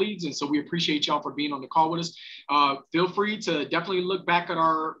your colleagues. And so we appreciate y'all for being on the call with us. Feel free to definitely look back at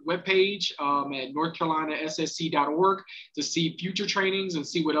our webpage at northcarolinassc.org to see future trainings and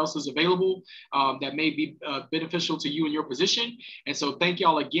see what else is available that may be beneficial to you in your position. And so thank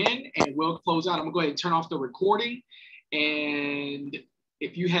y'all again, and we'll close out. I'm gonna go ahead and turn off the recording. And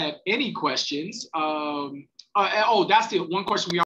if you have any questions, that's the one question we